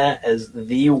looked at as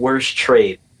the worst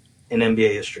trade in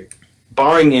NBA history,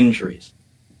 barring injuries.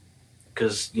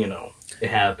 Because, it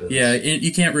happens. Yeah,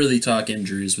 you can't really talk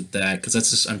injuries with that because that's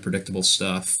just unpredictable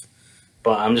stuff.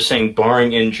 But I'm just saying,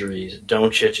 barring injuries,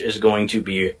 Doncic is going to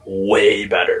be way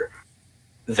better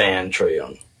than Trae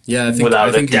Young. Yeah, I think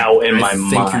without a doubt in my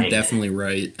mind. I think you're definitely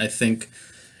right. I think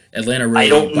Atlanta really. I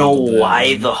don't know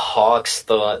why the Hawks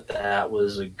thought that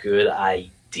was a good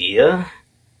idea,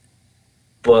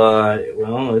 but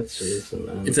it's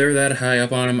if they were that high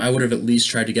up on him, I would have at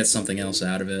least tried to get something else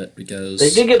out of it because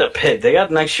they did get a pick. They got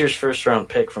next year's first round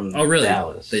pick from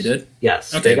Dallas. They did.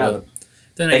 Yes. Okay.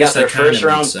 They got their first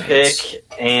round pick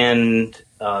and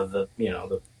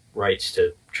the rights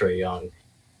to Trae Young.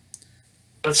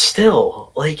 But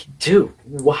still, dude,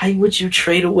 why would you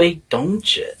trade away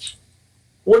Doncic?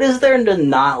 What is there to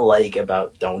not like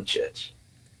about Doncic?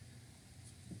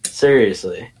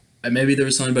 Seriously. Maybe there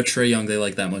was something about Trae Young they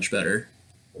like that much better.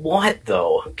 What,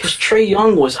 though? Because Trae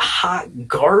Young was hot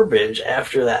garbage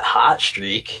after that hot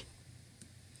streak.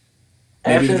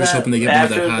 Maybe they're just hoping they get more of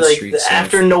that hot streak stuff.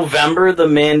 After November, the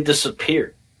man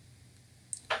disappeared.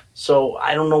 So,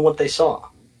 I don't know what they saw.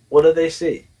 What did they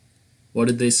see? What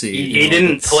did they see? He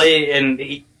didn't play, and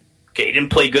he didn't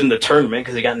play good in the tournament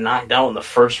because he got knocked out in the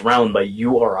first round by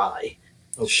URI.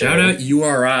 Okay. Shout out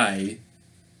URI.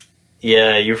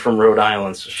 Yeah, you're from Rhode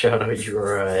Island, so shout out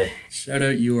URI. Shout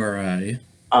out URI.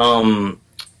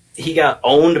 He got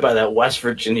owned by that West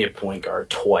Virginia point guard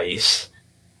twice.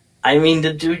 I mean,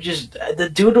 the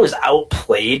dude was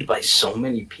outplayed by so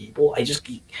many people.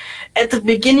 At the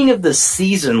beginning of the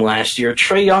season last year,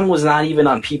 Trae Young was not even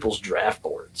on people's draft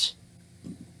boards.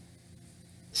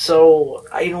 So,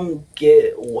 I don't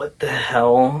get what the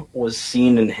hell was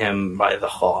seen in him by the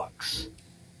Hawks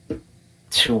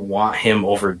to want him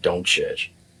over Doncic.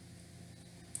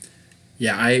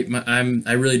 Yeah,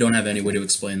 I really don't have any way to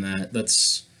explain that.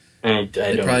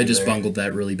 They probably just bungled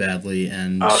that really badly,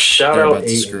 and shout they're out about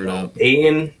to screw it up.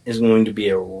 Aiden is going to be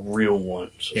a real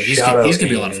one. So yeah, he's going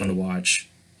to be a lot of fun to watch.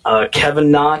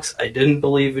 Kevin Knox, I didn't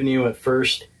believe in you at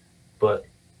first, but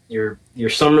your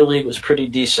summer league was pretty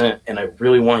decent, and I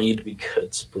really want you to be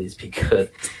good. So please be good.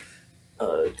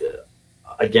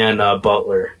 Again,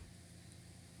 Butler,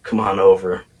 come on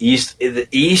over. The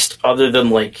East, other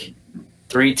than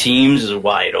 3 teams, is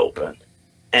wide open.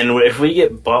 And if we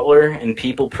get Butler and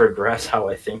people progress how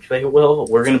I think they will,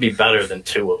 we're going to be better than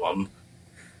 2 of them.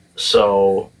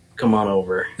 So come on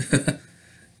over.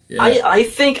 Yeah. I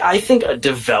think a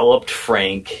developed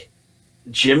Frank,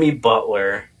 Jimmy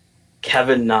Butler,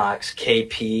 Kevin Knox,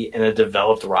 KP, and a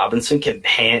developed Robinson can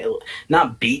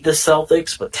not beat the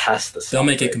Celtics, but test the Celtics. They'll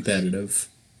make it competitive.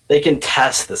 They can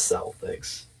test the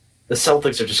Celtics. The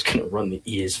Celtics are just going to run the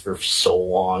East for so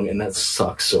long, and that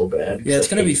sucks so bad. Yeah, it's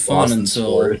going to be fun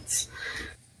until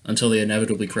they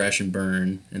inevitably crash and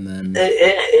burn, and then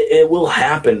it will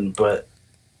happen. But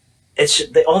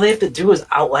all they have to do is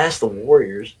outlast the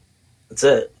Warriors. That's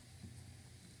it.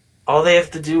 All they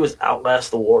have to do is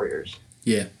outlast the Warriors.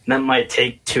 Yeah, and that might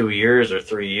take 2 years or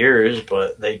 3 years,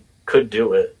 but they could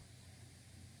do it.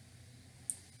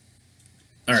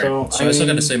 All right, so I still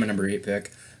got to say my number 8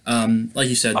 pick. Like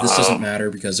you said, this doesn't matter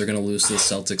because they're going to lose to the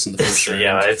Celtics in the first round.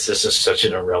 Yeah, it's just such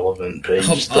an irrelevant pick.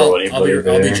 I'll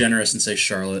be generous and say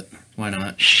Charlotte. Why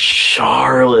not?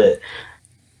 Charlotte.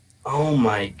 Oh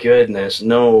my goodness,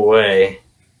 no way.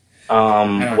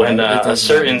 When a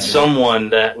certain someone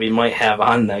that we might have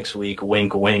on next week,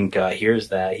 wink wink, hears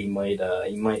that,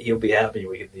 he'll be happy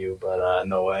with you, but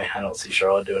no way. I don't see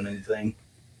Charlotte doing anything.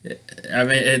 I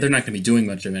mean, they're not going to be doing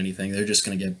much of anything. They're just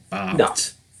going to get bopped. No.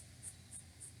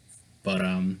 But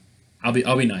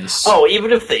I'll be nice. Oh,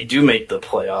 even if they do make the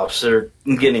playoffs, they're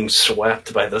getting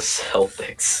swept by the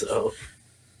Celtics. So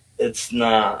it's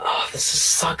not. Oh, this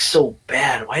sucks so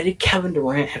bad. Why did Kevin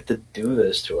Durant have to do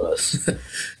this to us?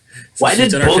 Why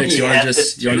did Boogie have to do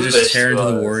this? You want to just tear into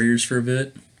the Warriors for a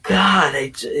bit? God,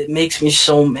 it makes me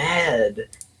so mad.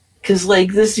 Because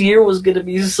this year was gonna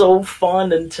be so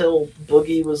fun until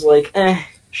Boogie was like,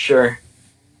 sure,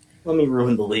 let me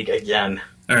ruin the league again.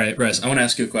 All right, Russ, I want to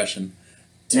ask you a question.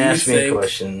 Ask me a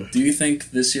question. Do you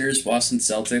think this year's Boston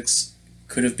Celtics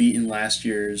could have beaten last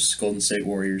year's Golden State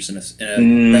Warriors in a best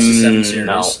of 7 series?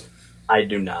 No, I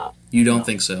do not. You don't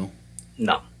think so?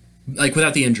 No. like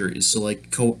without the injuries. So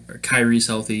like Kyrie's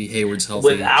healthy, Hayward's healthy.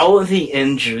 Without the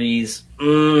injuries,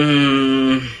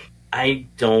 I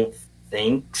don't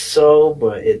think so,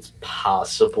 but it's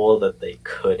possible that they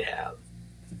could have.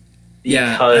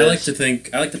 Yeah, I like to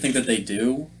think that they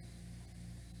do.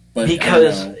 But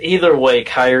because either way,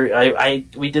 Kyrie,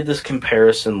 we did this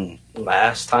comparison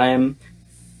last time,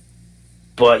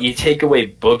 but you take away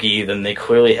Boogie, then they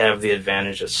clearly have the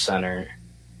advantage of center.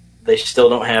 They still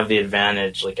don't have the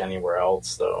advantage like anywhere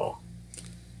else, though.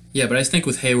 Yeah, but I think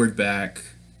with Hayward back,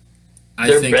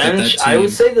 Their bench, I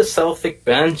would say the Celtic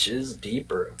bench is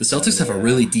deeper. The Celtics have a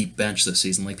really deep bench this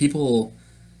season. Like people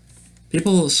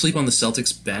sleep on the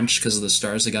Celtics bench because of the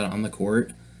stars they got on the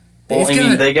court. Well,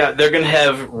 they're going to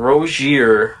have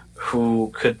Rozier,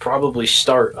 who could probably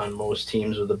start on most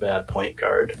teams with a bad point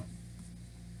guard.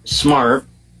 Smart.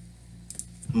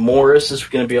 Morris is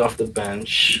going to be off the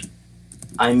bench.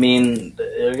 I mean,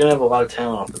 they're going to have a lot of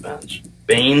talent off the bench.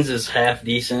 Baines is half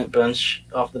decent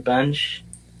off the bench.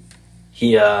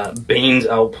 Baines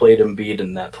outplayed Embiid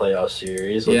in that playoff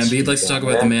series. Embiid likes to talk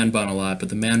about the man bun a lot, but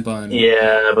the man bun...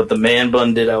 Yeah, but the man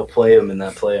bun did outplay him in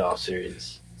that playoff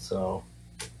series. So,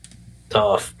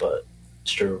 tough, but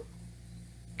it's true.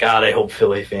 God, I hope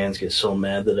Philly fans get so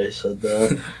mad that I said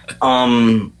that.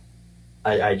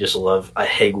 I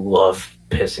love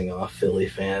pissing off Philly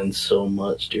fans so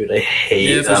much, dude. I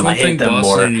hate them. I hate them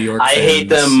more. I hate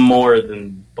them more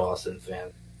than Boston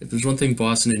fans. If there's one thing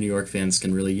Boston and New York fans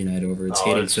can really unite over, it's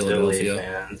hating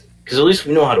Philadelphia. Because at least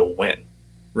we know how to win.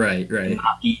 Right.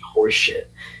 Not eat horse shit.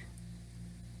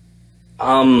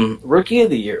 Rookie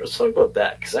of the Year. Let's talk about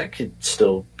that, because that could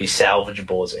still be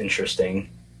salvageable as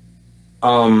interesting.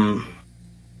 Rookie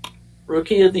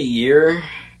of the Year...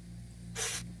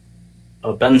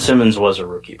 Ben Simmons was a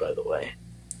rookie, by the way.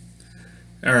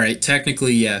 All right,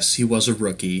 technically, yes, he was a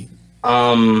rookie.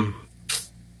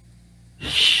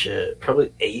 Shit,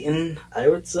 probably Ayton, I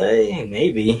would say.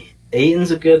 Maybe. Ayton's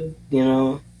a good,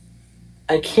 I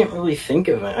can't really think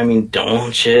of it. I mean,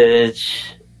 Doncic.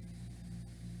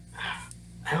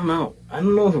 I don't know. I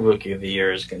don't know who Rookie of the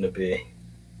Year is going to be.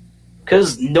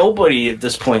 Because nobody at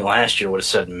this point last year would have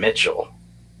said Mitchell.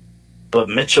 But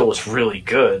Mitchell was really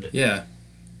good. Yeah.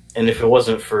 And if it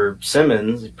wasn't for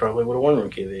Simmons, he probably would have won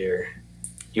Rookie of the Year.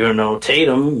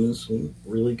 Tatum was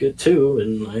really good too,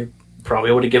 and I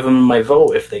probably would have given him my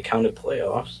vote if they counted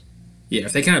playoffs. Yeah,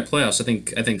 if they counted playoffs, I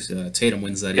think Tatum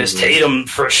wins that. Because Tatum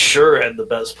for sure had the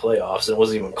best playoffs, and it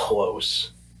wasn't even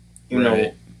close.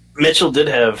 Mitchell did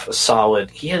have a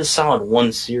solid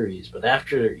one series, but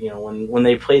after when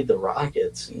they played the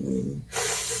Rockets.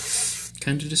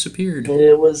 Kind of disappeared.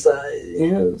 It was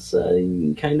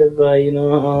kind of,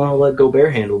 I'll let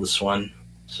Gobert handle this one.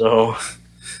 So,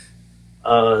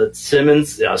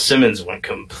 Simmons went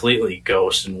completely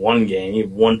ghost in one game. He had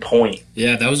 1 point.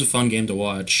 Yeah, that was a fun game to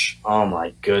watch. Oh,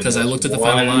 my goodness. Because I looked at the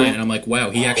final line, and I'm like,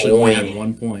 wow, he actually only had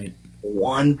 1 point.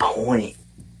 1 point.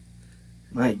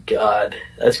 My God.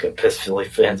 That's going to piss Philly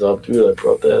fans off, too. I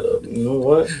brought that up. You know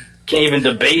what? Can't even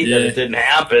debate that it didn't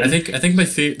happen. I think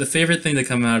the favorite thing to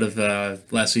come out of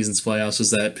last season's playoffs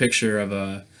was that picture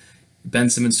of Ben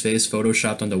Simmons' face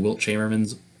photoshopped onto Wilt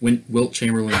Chamberlain's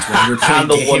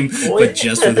 100-point game, but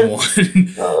just with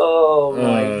one. Oh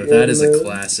my goodness. That is a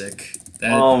classic.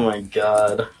 Oh my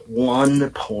God, 1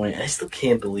 point! I still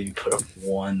can't believe you put up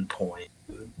 1 point.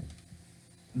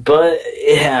 But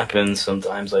it happens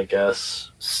sometimes, I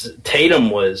guess. Tatum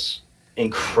was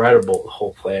incredible the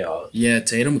whole playoffs. Yeah,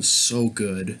 Tatum was so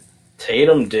good.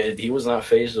 Tatum did. He was not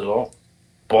phased at all.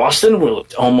 Boston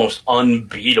looked almost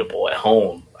unbeatable at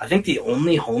home. I think the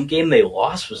only home game they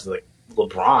lost was like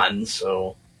LeBron,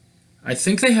 so... I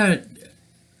feel like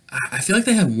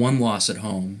they had one loss at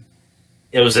home.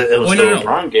 It was the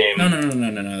LeBron game. No.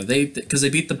 Because they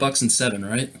beat the Bucks in 7,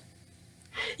 right?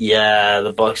 Yeah,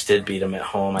 the Bucks did beat them at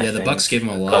home. The Bucks gave them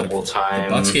a couple times. The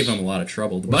Bucks gave them a lot of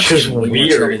trouble. The Bucks gave them way more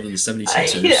trouble than the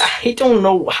 76ers. I don't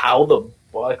know how the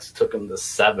Bucks took them to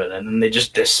 7, and then they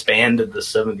just disbanded the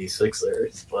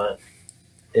 76ers. But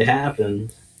it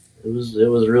happened. It was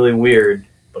really weird,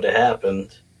 but it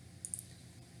happened.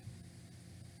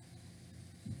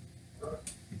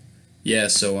 Yeah.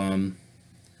 So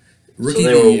rookie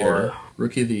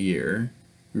of the year.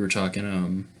 We were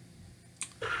talking.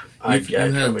 You had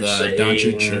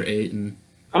Doncic or Ayton.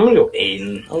 I'm gonna go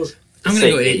Ayton. I'm gonna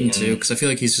go Ayton too, because I feel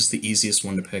like he's just the easiest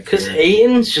one to pick. Because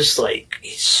Ayton's just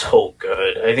he's so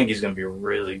good. I think he's gonna be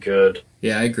really good.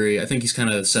 Yeah, I agree. I think he's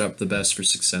kind of set up the best for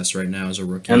success right now as a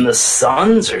rookie. And the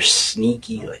Suns are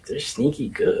sneaky. They're sneaky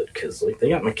good, because they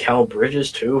got Mikal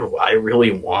Bridges too, who I really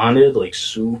wanted,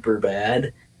 super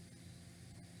bad.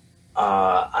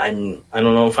 I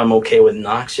don't know if I'm okay with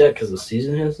Knox yet because the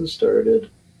season hasn't started,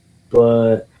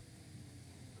 but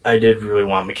I did really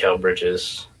want Mikal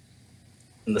Bridges.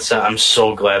 And I'm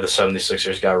so glad the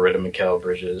 76ers got rid of Mikal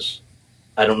Bridges.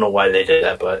 I don't know why they did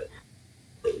that, but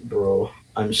bro,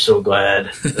 I'm so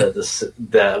glad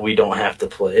that we don't have to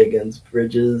play against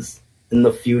Bridges in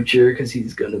the future because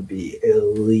he's going to be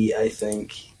elite, I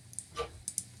think.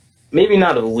 Maybe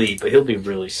not elite, but he'll be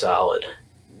really solid,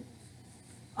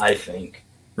 I think.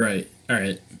 Right. All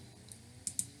right.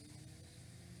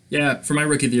 Yeah, for my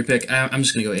Rookie of the Year pick, I'm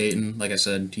just going to go Ayton. Like I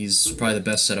said, he's probably the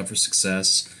best setup for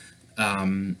success.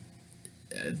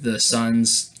 The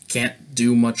Suns can't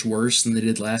do much worse than they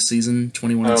did last season,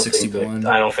 21-61.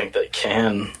 I don't think they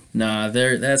can. Nah,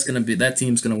 that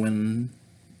team's gonna win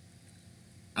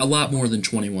a lot more than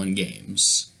 21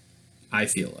 games. I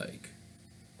feel like.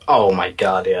 Oh my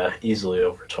god, yeah, easily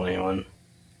over 21.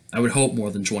 I would hope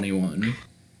more than 21,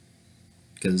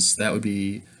 because that would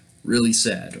be really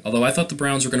sad. Although I thought the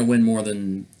Browns were gonna win more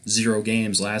than 0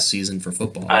 games last season for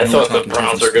football. I thought the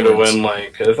Browns were gonna win I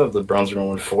thought the Browns were gonna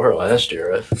win 4 last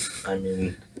year. I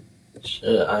mean.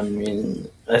 Shit, I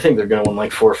think they're going to win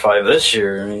 4 or 5 this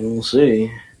year. I mean, we'll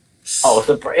see. Oh,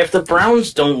 if the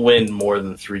Browns don't win more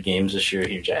than 3 games this year,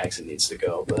 Hugh Jackson needs to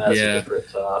go. But that's a different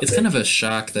topic. It's kind of a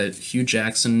shock that Hugh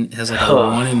Jackson has a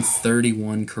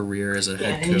 1-in-31 career as a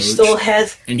head coach. He still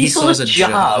has a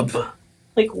job.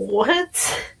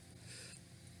 What?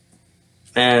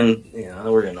 And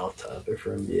we're getting off topic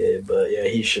for NBA, but yeah,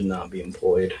 he should not be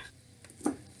employed.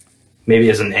 Maybe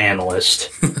as an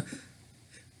analyst.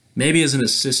 Maybe as an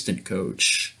assistant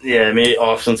coach. Yeah, maybe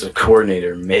offensive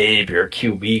coordinator, maybe, or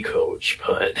QB coach,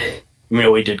 but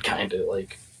we did kind of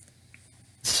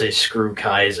say screw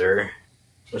Kaiser,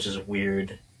 which is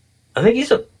weird. I think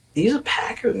he's a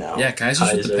Packer now. Yeah,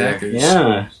 Kaiser's with the Packers.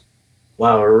 Yeah.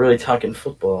 Wow, we're really talking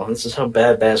football. This is how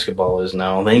bad basketball is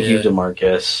now. Thank you,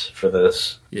 DeMarcus, for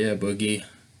this. Yeah, Boogie.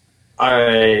 All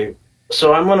right,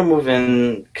 so I'm going to move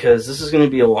in because this is going to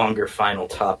be a longer final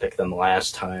topic than the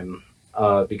last time.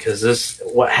 Because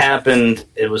what happened,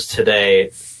 it was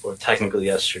today, or technically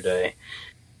yesterday.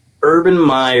 Urban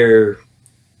Meyer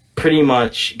pretty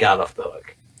much got off the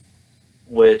hook,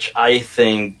 which I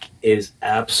think is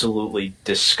absolutely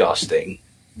disgusting,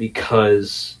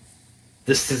 because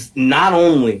this is not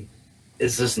only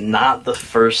is this not the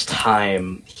first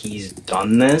time he's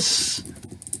done this,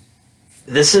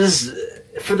 this is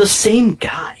for the same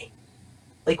guy.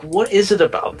 What is it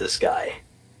about this guy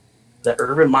that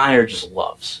Urban Meyer just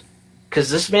loves?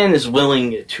 Because this man is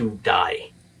willing to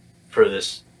die for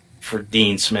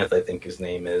Dean Smith, I think his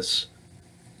name is.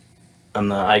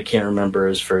 I can't remember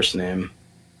his first name.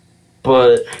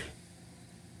 But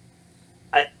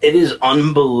it is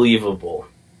unbelievable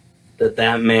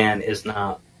that man is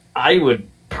not... I would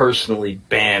personally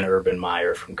ban Urban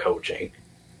Meyer from coaching.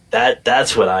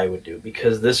 That's what I would do,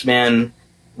 because this man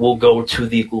will go to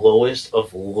the lowest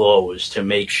of lows to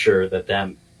make sure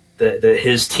that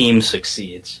his team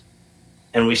succeeds.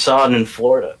 And we saw it in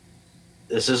Florida.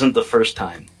 This isn't the first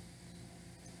time.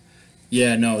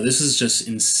 Yeah, no, this is just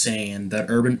insane that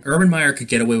Urban Meyer could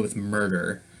get away with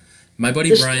murder. My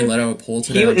buddy Brian let out a poll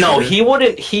today.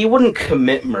 He wouldn't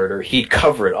commit murder. He'd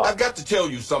cover it up. I've got to tell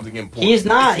you something important. He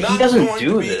doesn't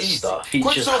do this stuff. He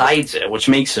just hides it, which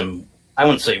makes him, I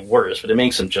wouldn't say worse, but it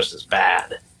makes him just as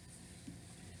bad.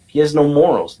 He has no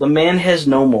morals. The man has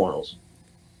no morals.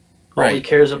 All he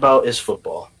cares about is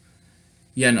football.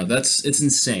 Yeah, no, it's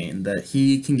insane that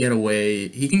he can get away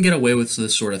with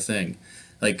this sort of thing.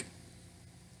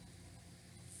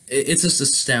 It's just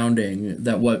astounding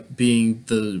that being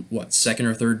the second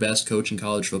or third best coach in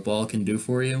college football can do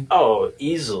for you. Oh,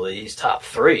 easily. He's top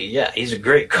 3. Yeah, he's a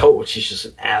great coach. He's just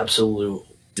an absolute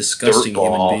disgusting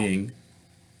human being.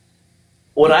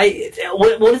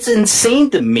 What's insane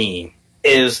to me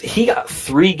is he got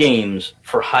 3 games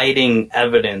for hiding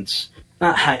evidence.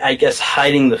 I guess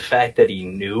hiding the fact that he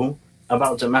knew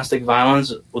about domestic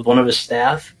violence with one of his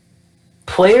staff.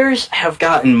 Players have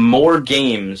gotten more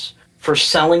games for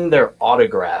selling their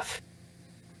autograph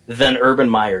than Urban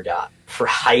Meyer got for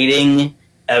hiding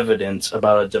evidence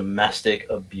about a domestic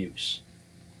abuse.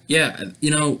 Yeah,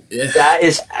 that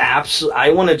is absolutely... I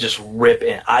want to just rip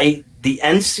it. The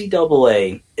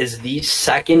NCAA is the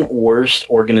second worst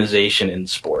organization in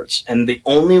sports, and the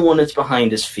only one that's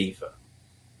behind is FIFA.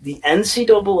 The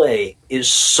NCAA is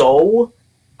so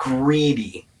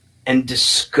greedy and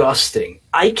disgusting.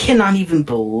 I cannot even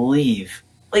believe...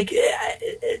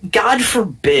 God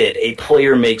forbid a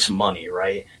player makes money,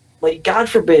 right? Like, God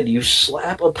forbid you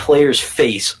slap a player's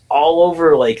face all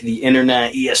over, like, the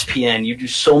internet, ESPN. You do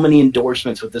so many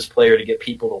endorsements with this player to get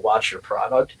people to watch your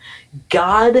product.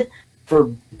 God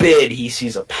forbid he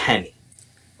sees a penny,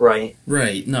 right?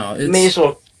 Right. No, it's...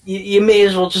 You may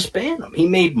as well just ban him. He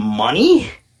made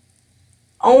money?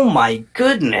 Oh, my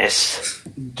goodness.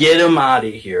 Get him out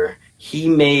of here. He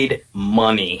made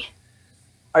money.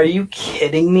 Are you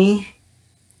kidding me?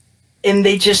 And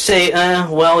they just say,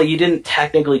 well, you didn't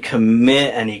technically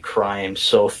commit any crimes,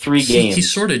 so 3 games. He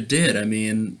sort of did. I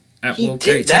mean,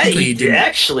 he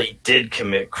actually did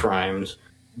commit crimes,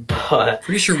 but...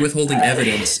 Pretty sure withholding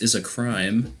evidence is a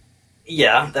crime.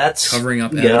 Yeah, that's... Covering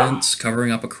up evidence,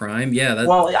 covering up a crime, yeah.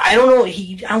 Well, I don't know,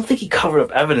 I don't think he covered up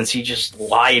evidence, he just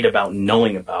lied about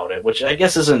knowing about it, which I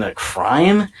guess isn't a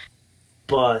crime,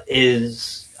 but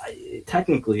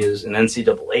technically is in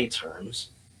NCAA terms.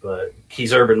 But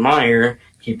he's Urban Meyer.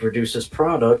 He produces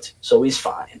product, so he's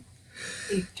fine.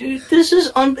 Dude, this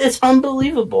is it's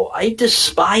unbelievable. I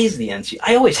despise the NCAA.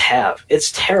 I always have.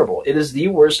 It's terrible. It is the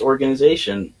worst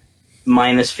organization,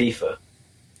 minus FIFA.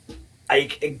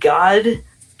 God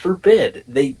forbid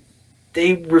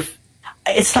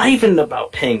it's not even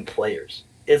about paying players.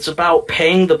 It's about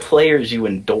paying the players you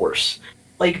endorse.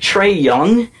 Like Trae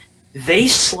Young, they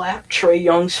slapped Trae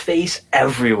Young's face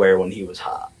everywhere when he was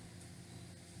hot.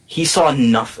 He saw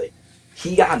nothing.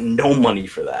 He got no money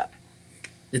for that.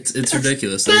 It's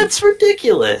ridiculous. That's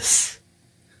ridiculous.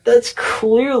 That's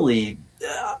clearly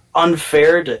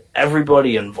unfair to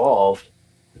everybody involved.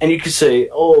 And you could say,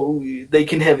 oh, they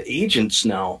can have agents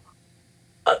now.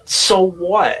 So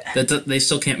what? They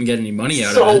still can't get any money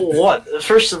out of it. it. So what?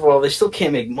 First of all, they still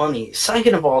can't make money.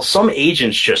 Second of all, some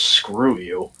agents just screw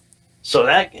you. So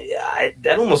that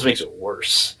almost makes it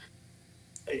worse.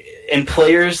 And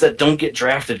players that don't get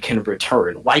drafted can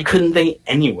return. Why couldn't they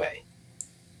anyway?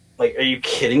 Like, are you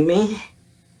kidding me?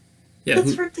 Yeah,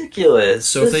 that's ridiculous.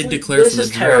 So if they declare for the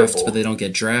draft, but they don't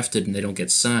get drafted and they don't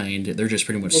get signed, they're just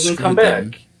pretty much screwed. They can come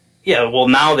back. Yeah, well,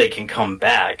 now they can come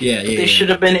back. Yeah, they should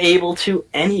have been able to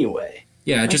anyway.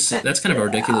 Yeah, that's kind of a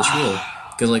ridiculous rule.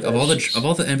 Because like of all the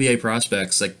NBA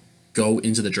prospects that go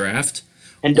into the draft.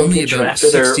 And don't get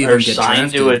drafted or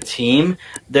signed to a team,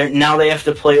 now they have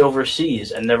to play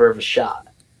overseas and never have a shot.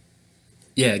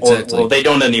 Yeah, exactly. Well, they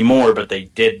don't anymore, but they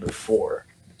did before.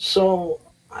 So,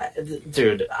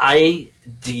 dude, I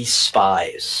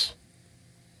despise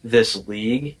this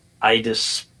league. I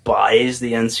despise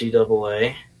the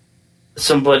NCAA.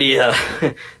 Somebody,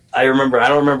 I don't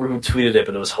remember who tweeted it,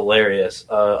 but it was hilarious.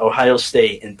 Ohio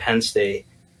State and Penn State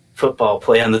football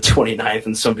play on the 29th,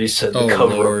 and somebody said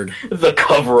the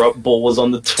cover-up bowl was on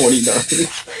the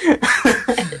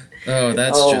 29th. Oh,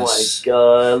 that's just...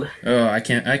 Oh, my God. Oh, I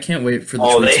can't wait for the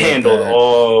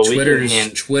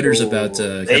tweets. Twitter's about to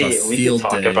have a field day. We can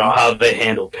talk about how they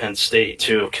handled Penn State,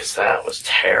 too, because that was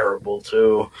terrible,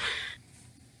 too.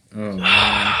 Oh,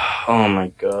 man. Oh, my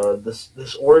God.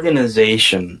 This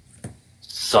organization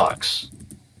sucks.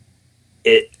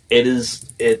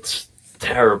 It's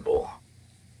terrible.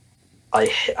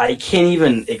 I can't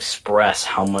even express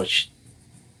how much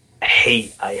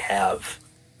hate I have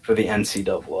for the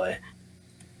NCAA.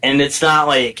 And it's not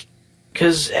like...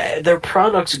 Because their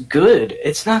product's good.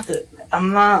 It's not that...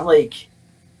 I'm not like...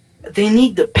 They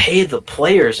need to pay the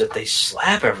players that they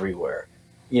slap everywhere.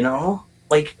 You know?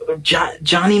 Like,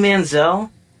 Johnny Manziel,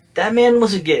 that man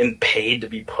wasn't getting paid to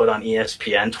be put on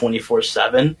ESPN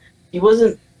 24/7. He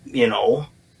wasn't,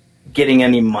 getting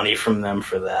any money from them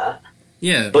for that.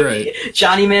 Yeah, but right.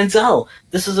 Johnny Manziel,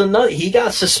 this is another. He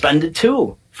got suspended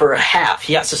too for a half.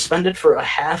 He got suspended for a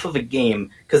half of a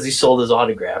game because he sold his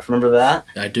autograph. Remember that?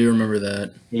 I do remember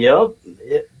that. Yep.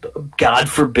 God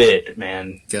forbid,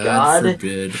 man. God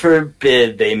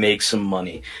forbid they make some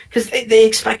money because they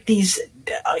expect these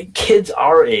kids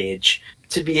our age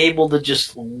to be able to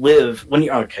just live. When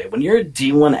you're a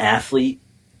D1 athlete,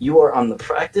 you are on the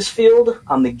practice field,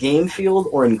 on the game field,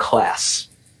 or in class.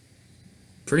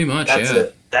 Pretty much,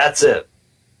 That's it.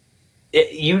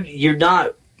 You're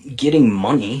not getting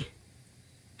money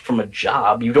from a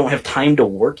job. You don't have time to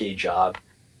work a job.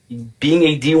 Being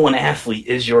a D1 athlete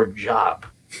is your job.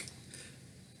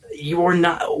 You are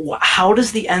not... How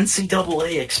does the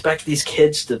NCAA expect these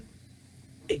kids to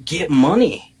get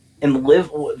money and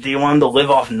live? Do you want them to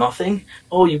live off nothing?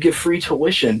 Oh, you get free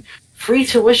tuition. Free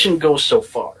tuition goes so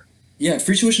far. Yeah,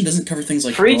 free tuition doesn't cover things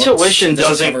like free books. Tuition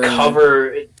doesn't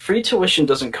cover free tuition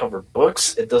doesn't cover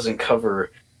books. It doesn't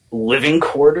cover living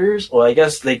quarters. Well, I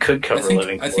guess they could cover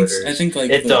living quarters. I think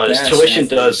like it does. Tuition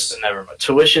does. Never mind.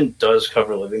 Tuition does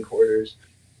cover living quarters,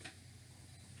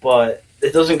 but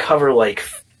it doesn't cover like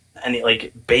any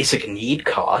like basic need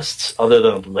costs other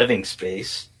than living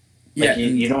space. Yeah,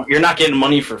 Like you're not getting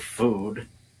money for food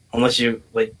unless you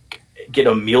like get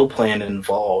a meal plan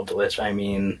involved, which I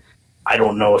mean, I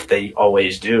don't know if they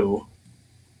always do.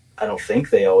 I don't think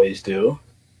they always do.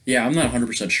 yeah, I'm not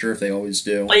 100% sure if they always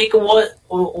do. Like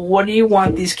what do you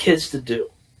want these kids to do?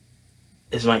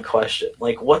 Is my question.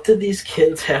 Like what do these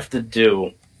kids have to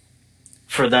do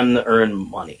for them to earn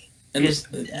money? And Because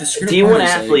the screwed up D1 part is, like,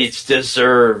 athletes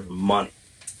deserve money.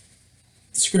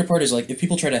 the screwed up part is like if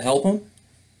people try to help them,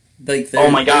 like Oh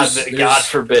my God! there's- God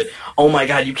forbid! Oh my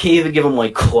God! You can't even give them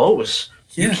like clothes.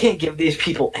 You Yeah. can't give these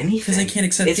people anything. because they can't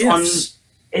accept It's gifts.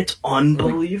 It's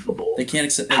unbelievable. They can't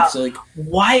accept. How- So like,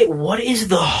 Why? What is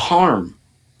the harm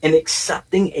in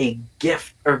accepting a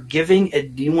gift or giving a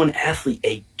D1 athlete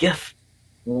a gift?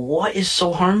 What is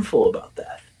so harmful about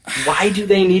that? Why do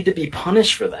they need to be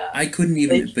punished for that? I couldn't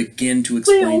even begin to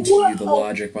explain to you the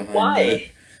logic behind that.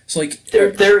 Why? So like,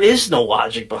 There is no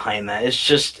logic behind that. It's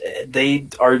just they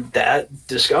are that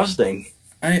disgusting.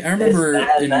 I remember It's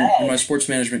that in bad. my sports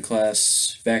management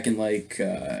class back in like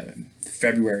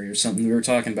February or something, we were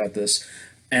talking about this,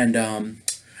 and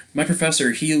my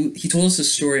professor he told us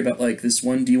this story about like this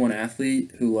one D1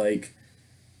 athlete who like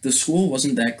the school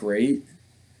wasn't that great,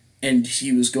 and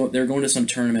they were going to some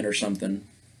tournament or something,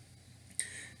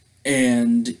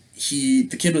 and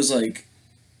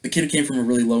the kid came from a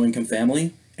really low income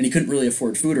family, and he couldn't really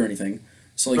afford food or anything,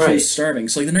 so like he Right. was starving.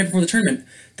 So like the night before the tournament,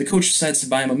 the coach decides to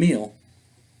buy him a meal.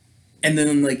 And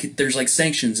then, like, there's, like,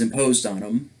 sanctions imposed on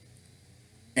him.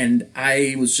 And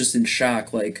I was just in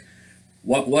shock. Like,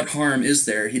 what harm is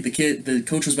there? The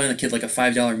coach was buying the kid, like, a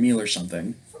 $5 meal or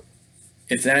something.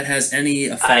 If that has any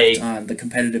effect on the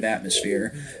competitive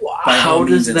atmosphere, by How all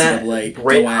does means, that NCAA,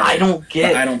 break? go at I it. don't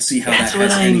get. But I don't see how That's that what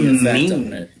has I any effect mean.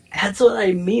 on it. That's what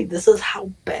I mean. This is how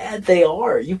bad they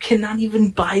are. You cannot even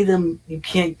buy them. You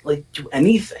can't like do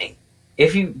anything.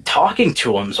 If you talking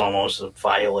to them is almost a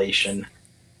violation.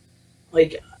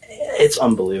 Like it's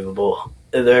unbelievable.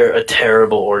 They're a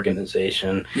terrible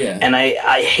organization. Yeah. And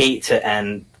I hate to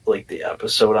end like the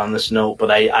episode on this note, but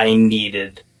I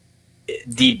needed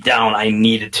deep down I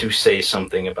needed to say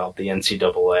something about the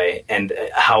NCAA and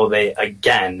how they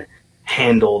again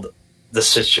handled the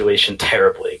situation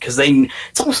terribly because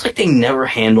it's almost like they never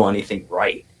handle anything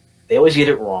right. They always get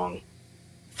it wrong.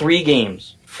 3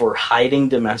 games for hiding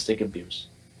domestic abuse.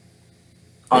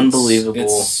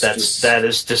 Unbelievable. That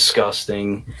is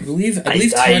disgusting. I believe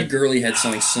Todd Gurley had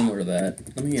something similar to that.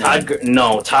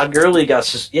 Todd Gurley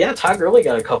Todd Gurley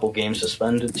got a couple games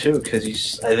suspended too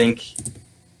because I think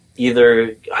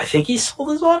he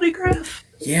sold his autograph.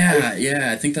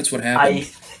 Yeah, I think that's what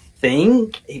happened.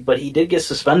 But he did get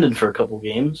suspended for a couple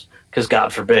games because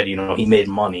God forbid, he made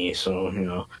money,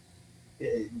 so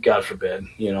God forbid,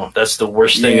 that's the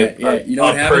worst thing. You know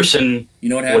what happened? Person. You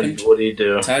know what happened? What do you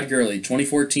do? Todd Gurley,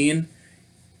 2014,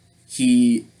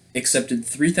 he accepted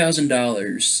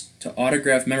 $3,000 to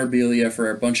autograph memorabilia for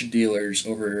a bunch of dealers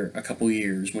over a couple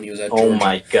years when he was at Georgia. Oh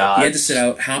my God! He had to sit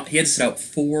out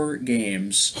 4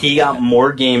 games. He got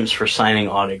more games for signing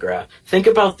autograph. Think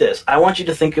about this. I want you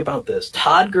to think about this.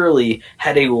 Todd Gurley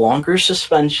had a longer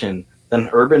suspension than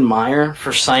Urban Meyer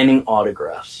for signing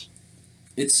autographs.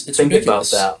 It's Think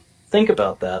ridiculous. about that. Think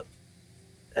about that.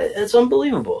 It's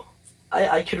unbelievable.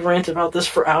 I could rant about this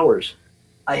for hours.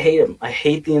 I hate him. I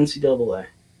hate the NCAA.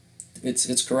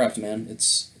 It's corrupt, man.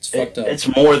 It's fucked up.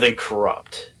 It's more than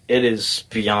corrupt. It is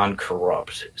beyond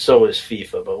corrupt. So is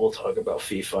FIFA, but we'll talk about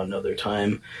FIFA another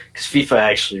time because FIFA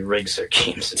actually rigs their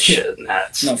games and shit. And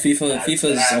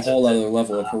FIFA is a whole other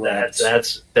level of corrupt.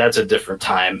 That's a different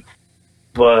time.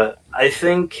 But I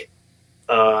think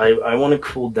I want to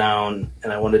cool down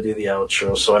and I want to do the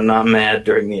outro, so I'm not mad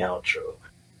during the outro.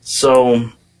 So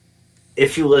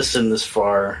if you listen this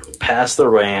far, past the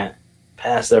rant,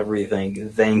 past everything,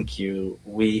 thank you.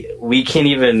 We can't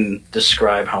even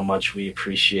describe how much we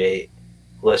appreciate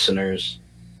listeners.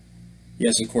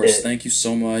 Yes, of course. Thank you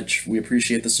so much. We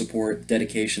appreciate the support,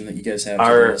 dedication that you guys have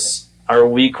to this. Our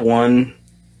week 1,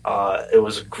 it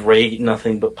was great.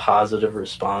 Nothing but positive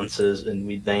responses, and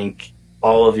we thank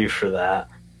all of you for that.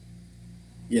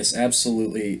 Yes,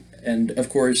 absolutely. And of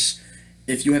course,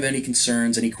 if you have any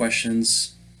concerns, any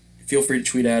questions, feel free to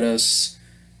tweet at us.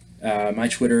 My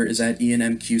Twitter is at Ian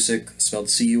M. Cusick, spelled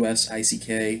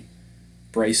Cusick.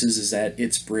 Bryce's is at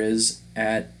itsbriz,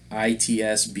 at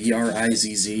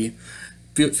ITSBRIZZ.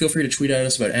 Feel free to tweet at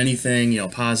us about anything,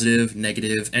 positive,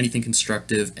 negative, anything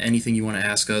constructive, anything you want to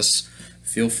ask us.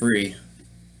 Feel free.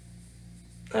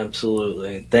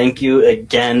 Absolutely. Thank you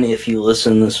again if you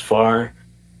listen this far.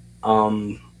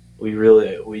 We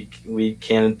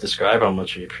can't describe how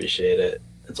much we appreciate it.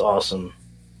 It's awesome.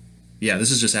 Yeah, this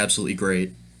is just absolutely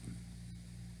great.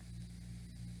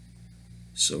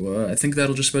 So I think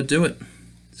that'll just about do it.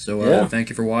 So Yeah. thank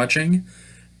you for watching,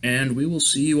 and we will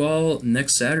see you all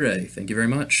next Saturday. Thank you very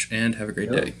much, and have a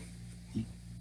great Yep. day.